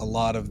a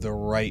lot of the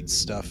right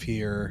stuff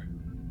here.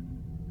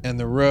 And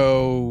the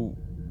Ro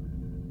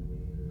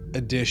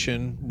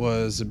addition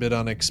was a bit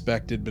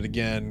unexpected, but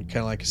again, kind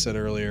of like I said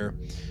earlier,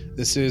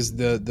 this is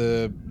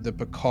the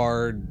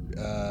Picard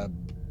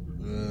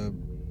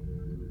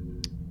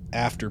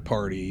after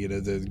party,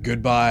 the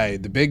goodbye,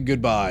 the big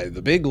goodbye,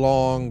 the big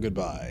long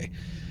goodbye,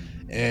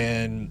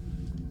 and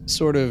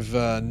sort of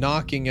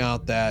knocking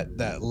out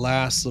that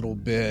last little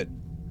bit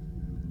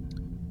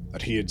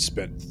that he had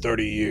spent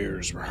 30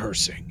 years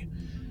rehearsing.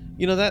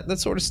 That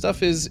sort of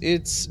stuff it's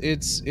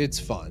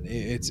fun.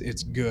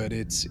 It's good.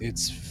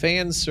 It's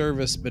fan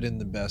service, but in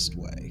the best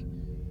way.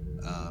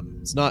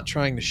 It's not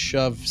trying to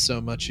shove so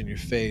much in your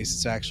face.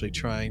 It's actually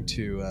trying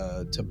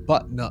to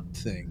button up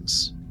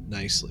things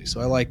nicely.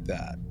 So I like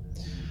that.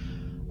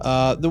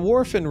 The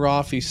Worf and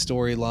Rafi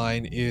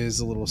storyline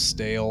is a little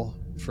stale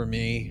for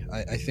me.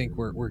 I think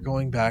we're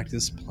going back to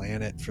this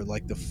planet for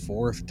like the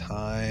fourth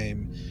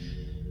time,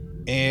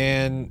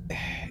 and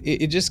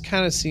it just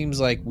kind of seems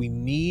like we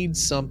need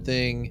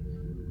something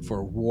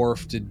for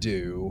Worf to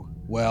do.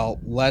 Well,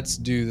 let's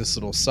do this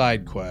little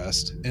side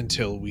quest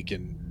until we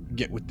can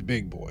get with the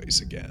big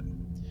boys again.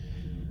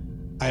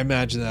 I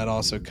imagine that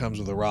also comes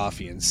with a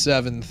Rafi and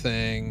Seven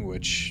thing,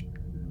 which,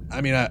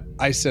 I mean,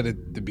 I said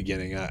at the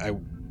beginning, I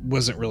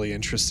wasn't really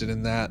interested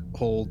in that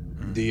whole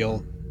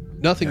deal.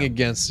 Nothing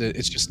against it.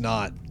 It's just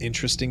not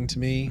interesting to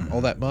me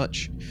all that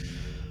much.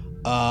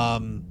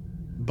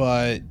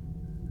 But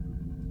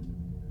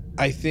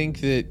I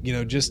think that,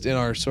 just in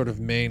our sort of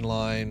main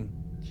line,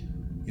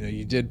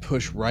 you did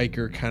push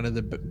Riker kind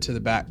of to the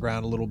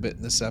background a little bit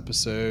in this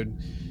episode.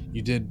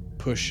 You did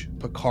push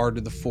Picard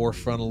to the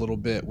forefront a little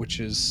bit, which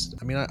is,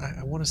 I mean,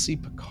 I want to see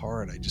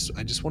Picard. I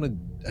just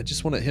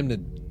wanted him to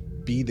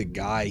be the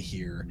guy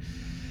here.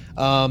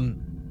 How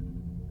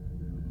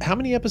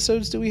many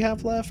episodes do we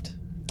have left?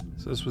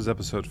 So this was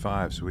episode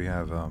 5, so we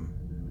have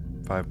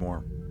 5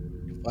 more.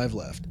 5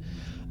 left.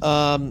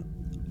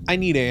 I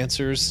need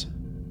answers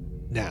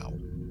now,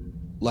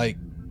 like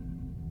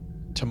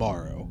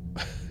tomorrow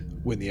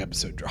when the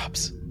episode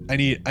drops. I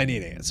need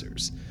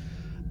answers.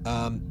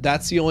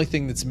 That's the only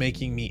thing that's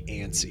making me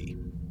antsy,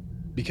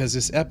 because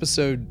this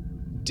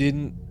episode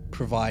didn't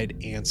provide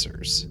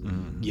answers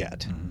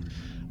yet.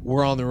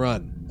 We're on the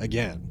run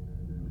again,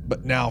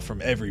 but now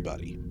from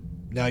everybody.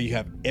 Now you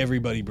have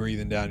everybody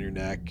breathing down your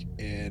neck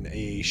in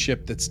a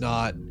ship that's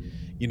not,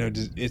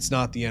 it's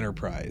not the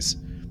Enterprise.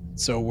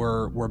 So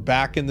we're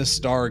back in the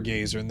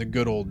Stargazer in the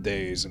good old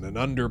days, in an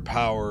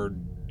underpowered,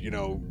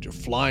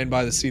 flying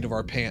by the seat of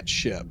our pants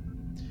ship,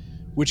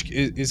 which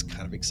is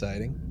kind of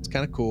exciting. It's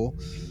kind of cool.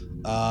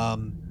 But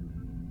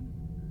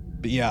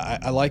yeah,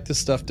 I like the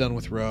stuff done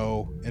with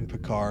Ro and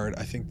Picard.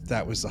 I think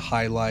that was the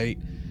highlight.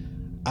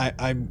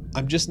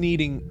 I'm just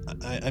needing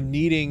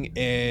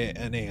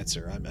an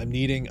answer. I'm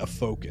needing a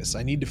focus.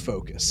 I need to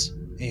focus,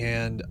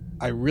 and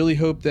I really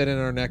hope that in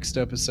our next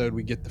episode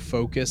we get the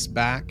focus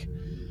back,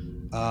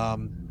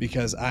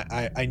 because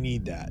I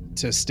need that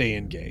to stay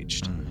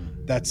engaged.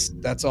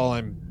 That's all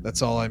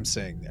I'm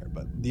saying there.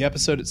 But the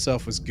episode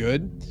itself was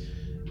good.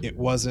 It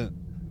wasn't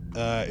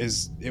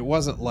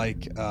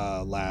like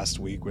last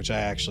week, which I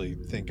actually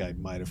think I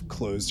might have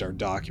closed our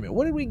document.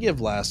 What did we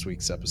give last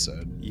week's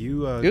episode?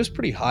 It was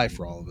pretty high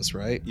for all of us,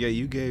 right? Yeah,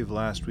 you gave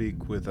last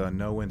week with a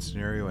no-win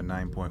scenario a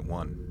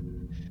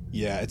 9.1.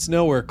 Yeah, it's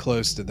nowhere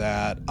close to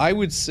that. I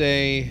would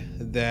say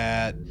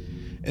that,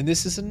 and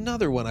this is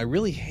another one, I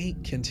really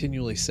hate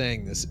continually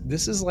saying this.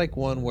 This is like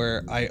one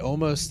where I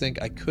almost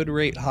think I could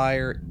rate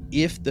higher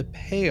if the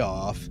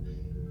payoff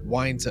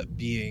winds up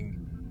being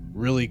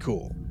really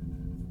cool.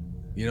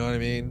 You know what I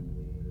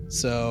mean?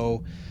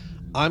 So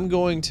I'm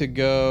going to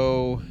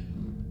go.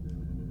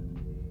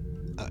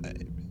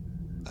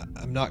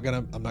 I'm not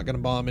gonna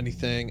bomb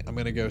anything. I'm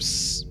gonna go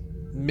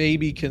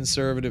maybe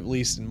conservative, at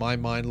least in my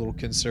mind, a little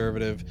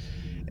conservative,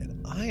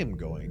 and I am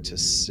going to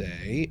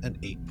say an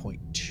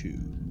 8.2.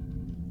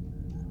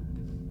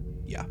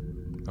 Yeah,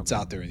 it's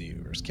out there in the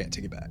universe. Can't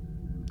take it back.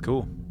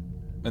 Cool.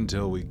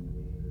 Until we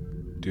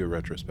do a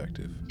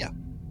retrospective. Yeah,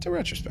 it's a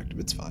retrospective.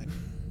 It's fine.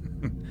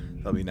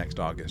 That'll be next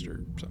August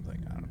or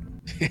something. I don't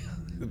know.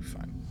 It'll be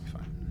fine.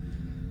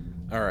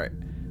 All right.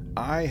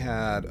 I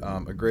had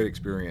a great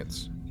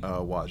experience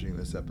watching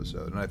this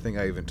episode, and I think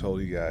I even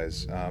told you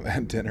guys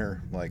at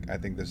dinner, like, I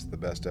think this is the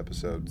best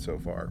episode so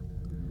far.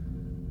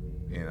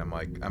 And I'm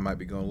like, I might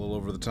be going a little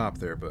over the top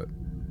there, but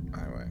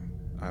anyway,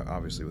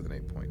 obviously with an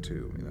 8.2,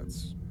 I mean,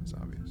 that's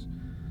obvious.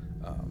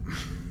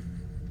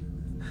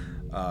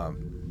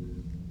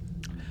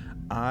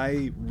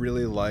 I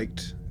really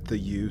liked the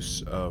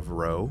use of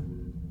Ro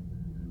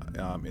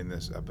in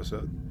this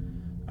episode.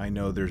 I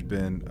know there's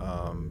been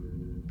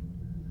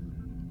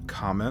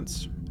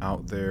comments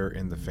out there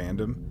in the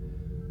fandom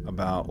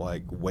about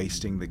like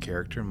wasting the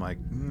character. I'm like,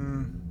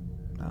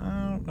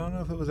 I don't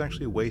know if it was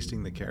actually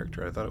wasting the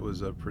character. I thought it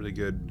was a pretty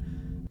good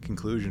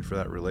conclusion for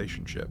that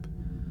relationship.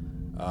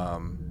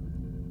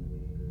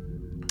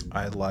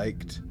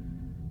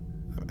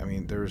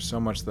 There was so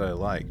much that I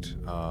liked.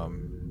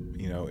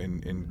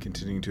 In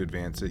continuing to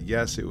advance it.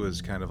 Yes, it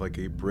was kind of like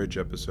a bridge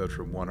episode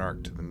from one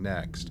arc to the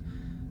next.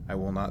 I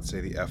will not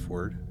say the F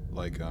word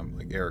like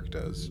Eric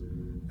does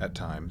at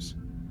times.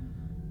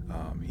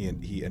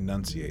 He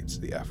enunciates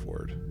the F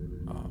word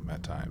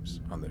at times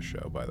on this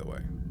show. By the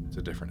way, it's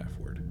a different F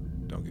word.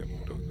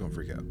 Don't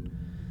freak out.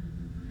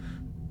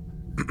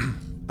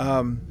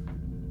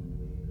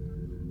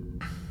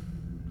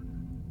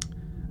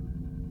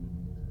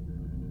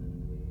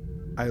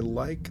 I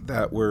like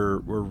that we're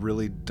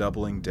really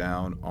doubling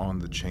down on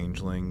the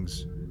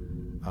changelings,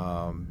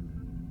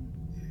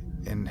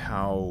 and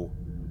how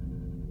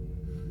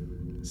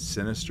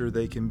sinister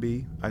they can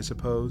be, I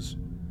suppose,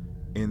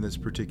 in this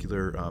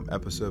particular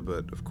episode,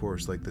 but of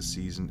course, like the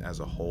season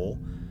as a whole.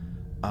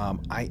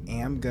 I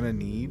am gonna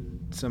need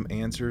some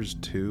answers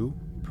too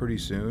pretty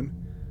soon.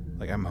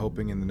 Like, I'm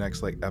hoping in the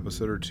next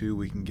episode or two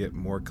we can get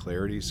more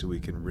clarity, so we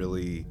can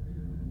really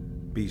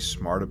be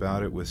smart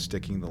about it with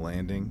sticking the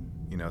landing,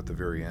 at the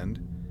very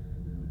end.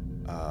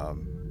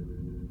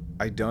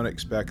 I don't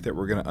expect that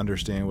we're going to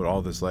understand what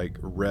all this like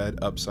red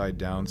upside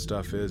down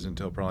stuff is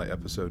until probably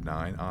episode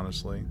 9,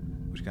 honestly,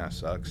 which kind of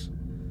sucks.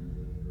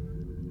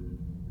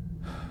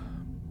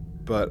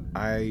 But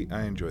I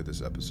enjoyed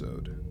this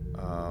episode.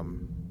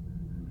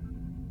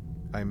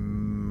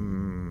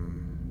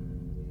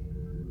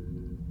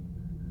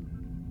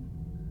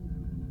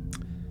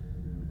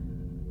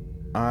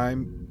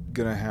 I'm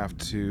gonna have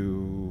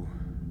to,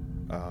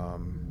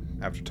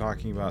 after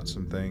talking about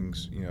some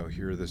things,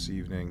 here this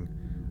evening,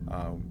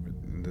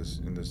 in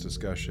this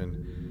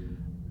discussion,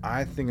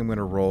 I think I'm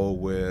gonna roll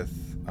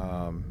with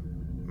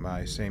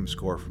my same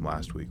score from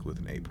last week with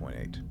an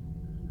 8.8.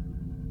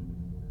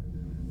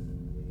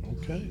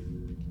 Okay.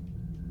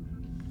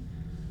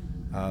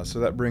 So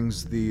that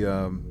brings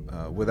the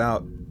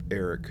without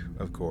Eric,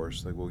 of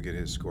course. Like we'll get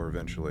his score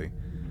eventually,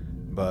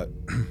 but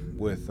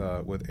with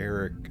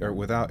Eric or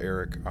without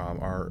Eric,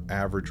 our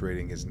average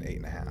rating is an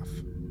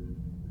 8.5.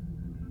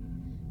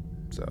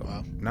 So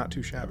Wow. not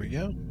too shabby.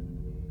 There we go.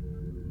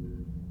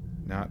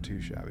 Not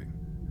too shabby.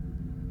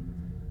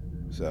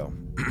 So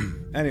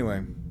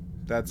anyway,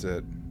 that's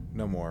it.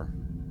 No more.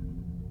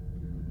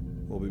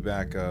 We'll be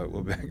back.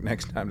 We'll be back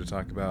next time to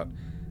talk about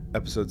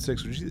episode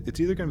 6, which it's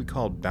either going to be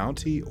called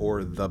Bounty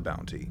or The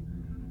Bounty.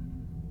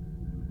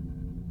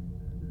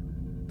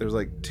 There's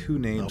like 2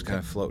 names kind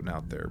of floating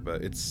out there,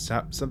 but it's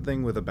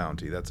something with a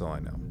bounty. That's all I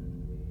know.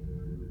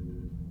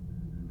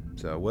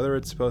 So whether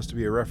it's supposed to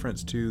be a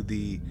reference to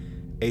the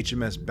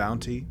HMS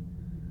Bounty,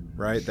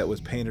 right, that was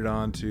painted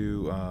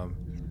onto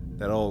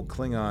that old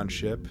Klingon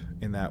ship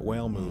in that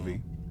whale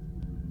movie,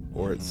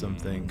 or it's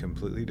something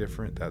completely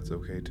different, that's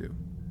okay too.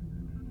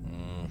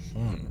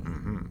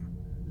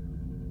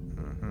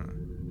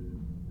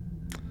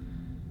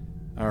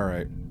 All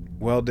right.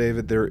 Well,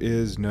 David, there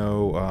is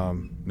no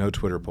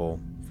Twitter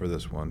poll for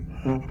this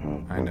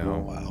one. I know.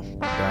 Wow.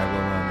 Die a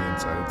little on the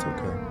inside. It's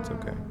okay. It's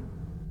okay.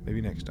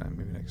 Maybe next time.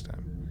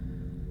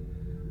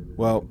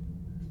 Well,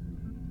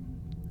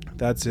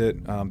 that's it.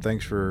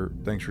 Thanks for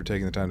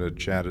taking the time to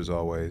chat as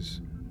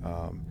always.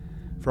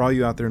 For all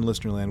you out there in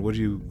listener land, what'd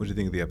you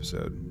think of the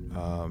episode?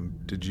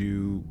 Did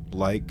you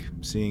like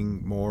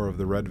seeing more of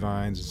the Red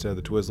Vines instead of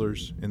the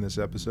Twizzlers in this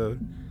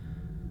episode?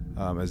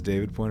 As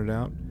David pointed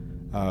out.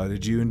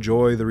 Did you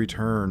enjoy the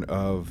return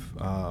of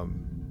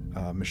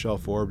Michelle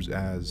Forbes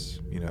as,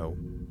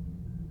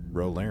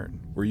 Ro Laren?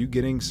 Were you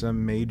getting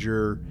some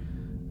major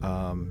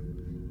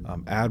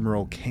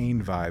Admiral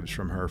Kane vibes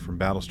from her from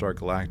Battlestar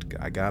Galactica?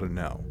 I gotta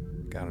know.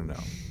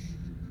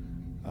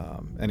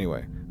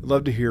 Anyway, I'd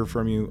love to hear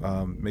from you.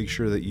 Make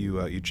sure that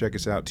you check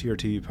us out,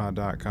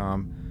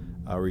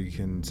 trtvpod.com, where you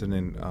can send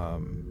in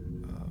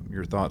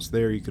your thoughts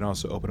there. You can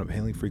also open up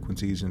hailing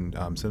frequencies and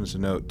send us a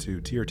note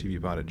to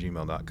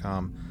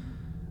trtvpod@gmail.com.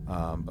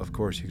 Of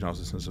course, you can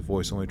also send us a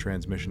voice-only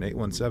transmission,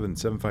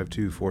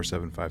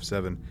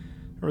 817-752-4757.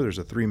 Remember, there's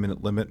a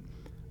 3-minute limit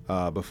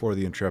before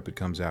the Intrepid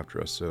comes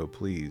after us, so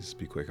please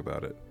be quick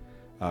about it.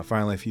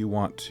 Finally, if you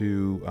want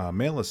to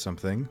mail us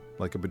something,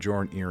 like a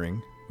Bajoran earring,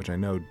 which I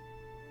know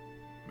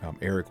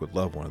Eric would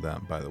love one of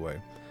them, by the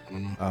way,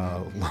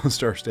 Lone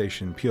Star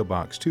Station, P.O.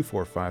 Box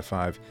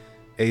 2455,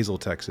 Azle,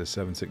 Texas,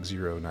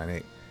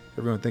 76098.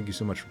 Everyone, thank you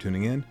so much for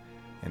tuning in,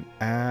 and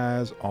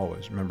as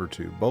always, remember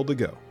to boldly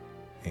go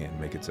and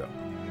make it so.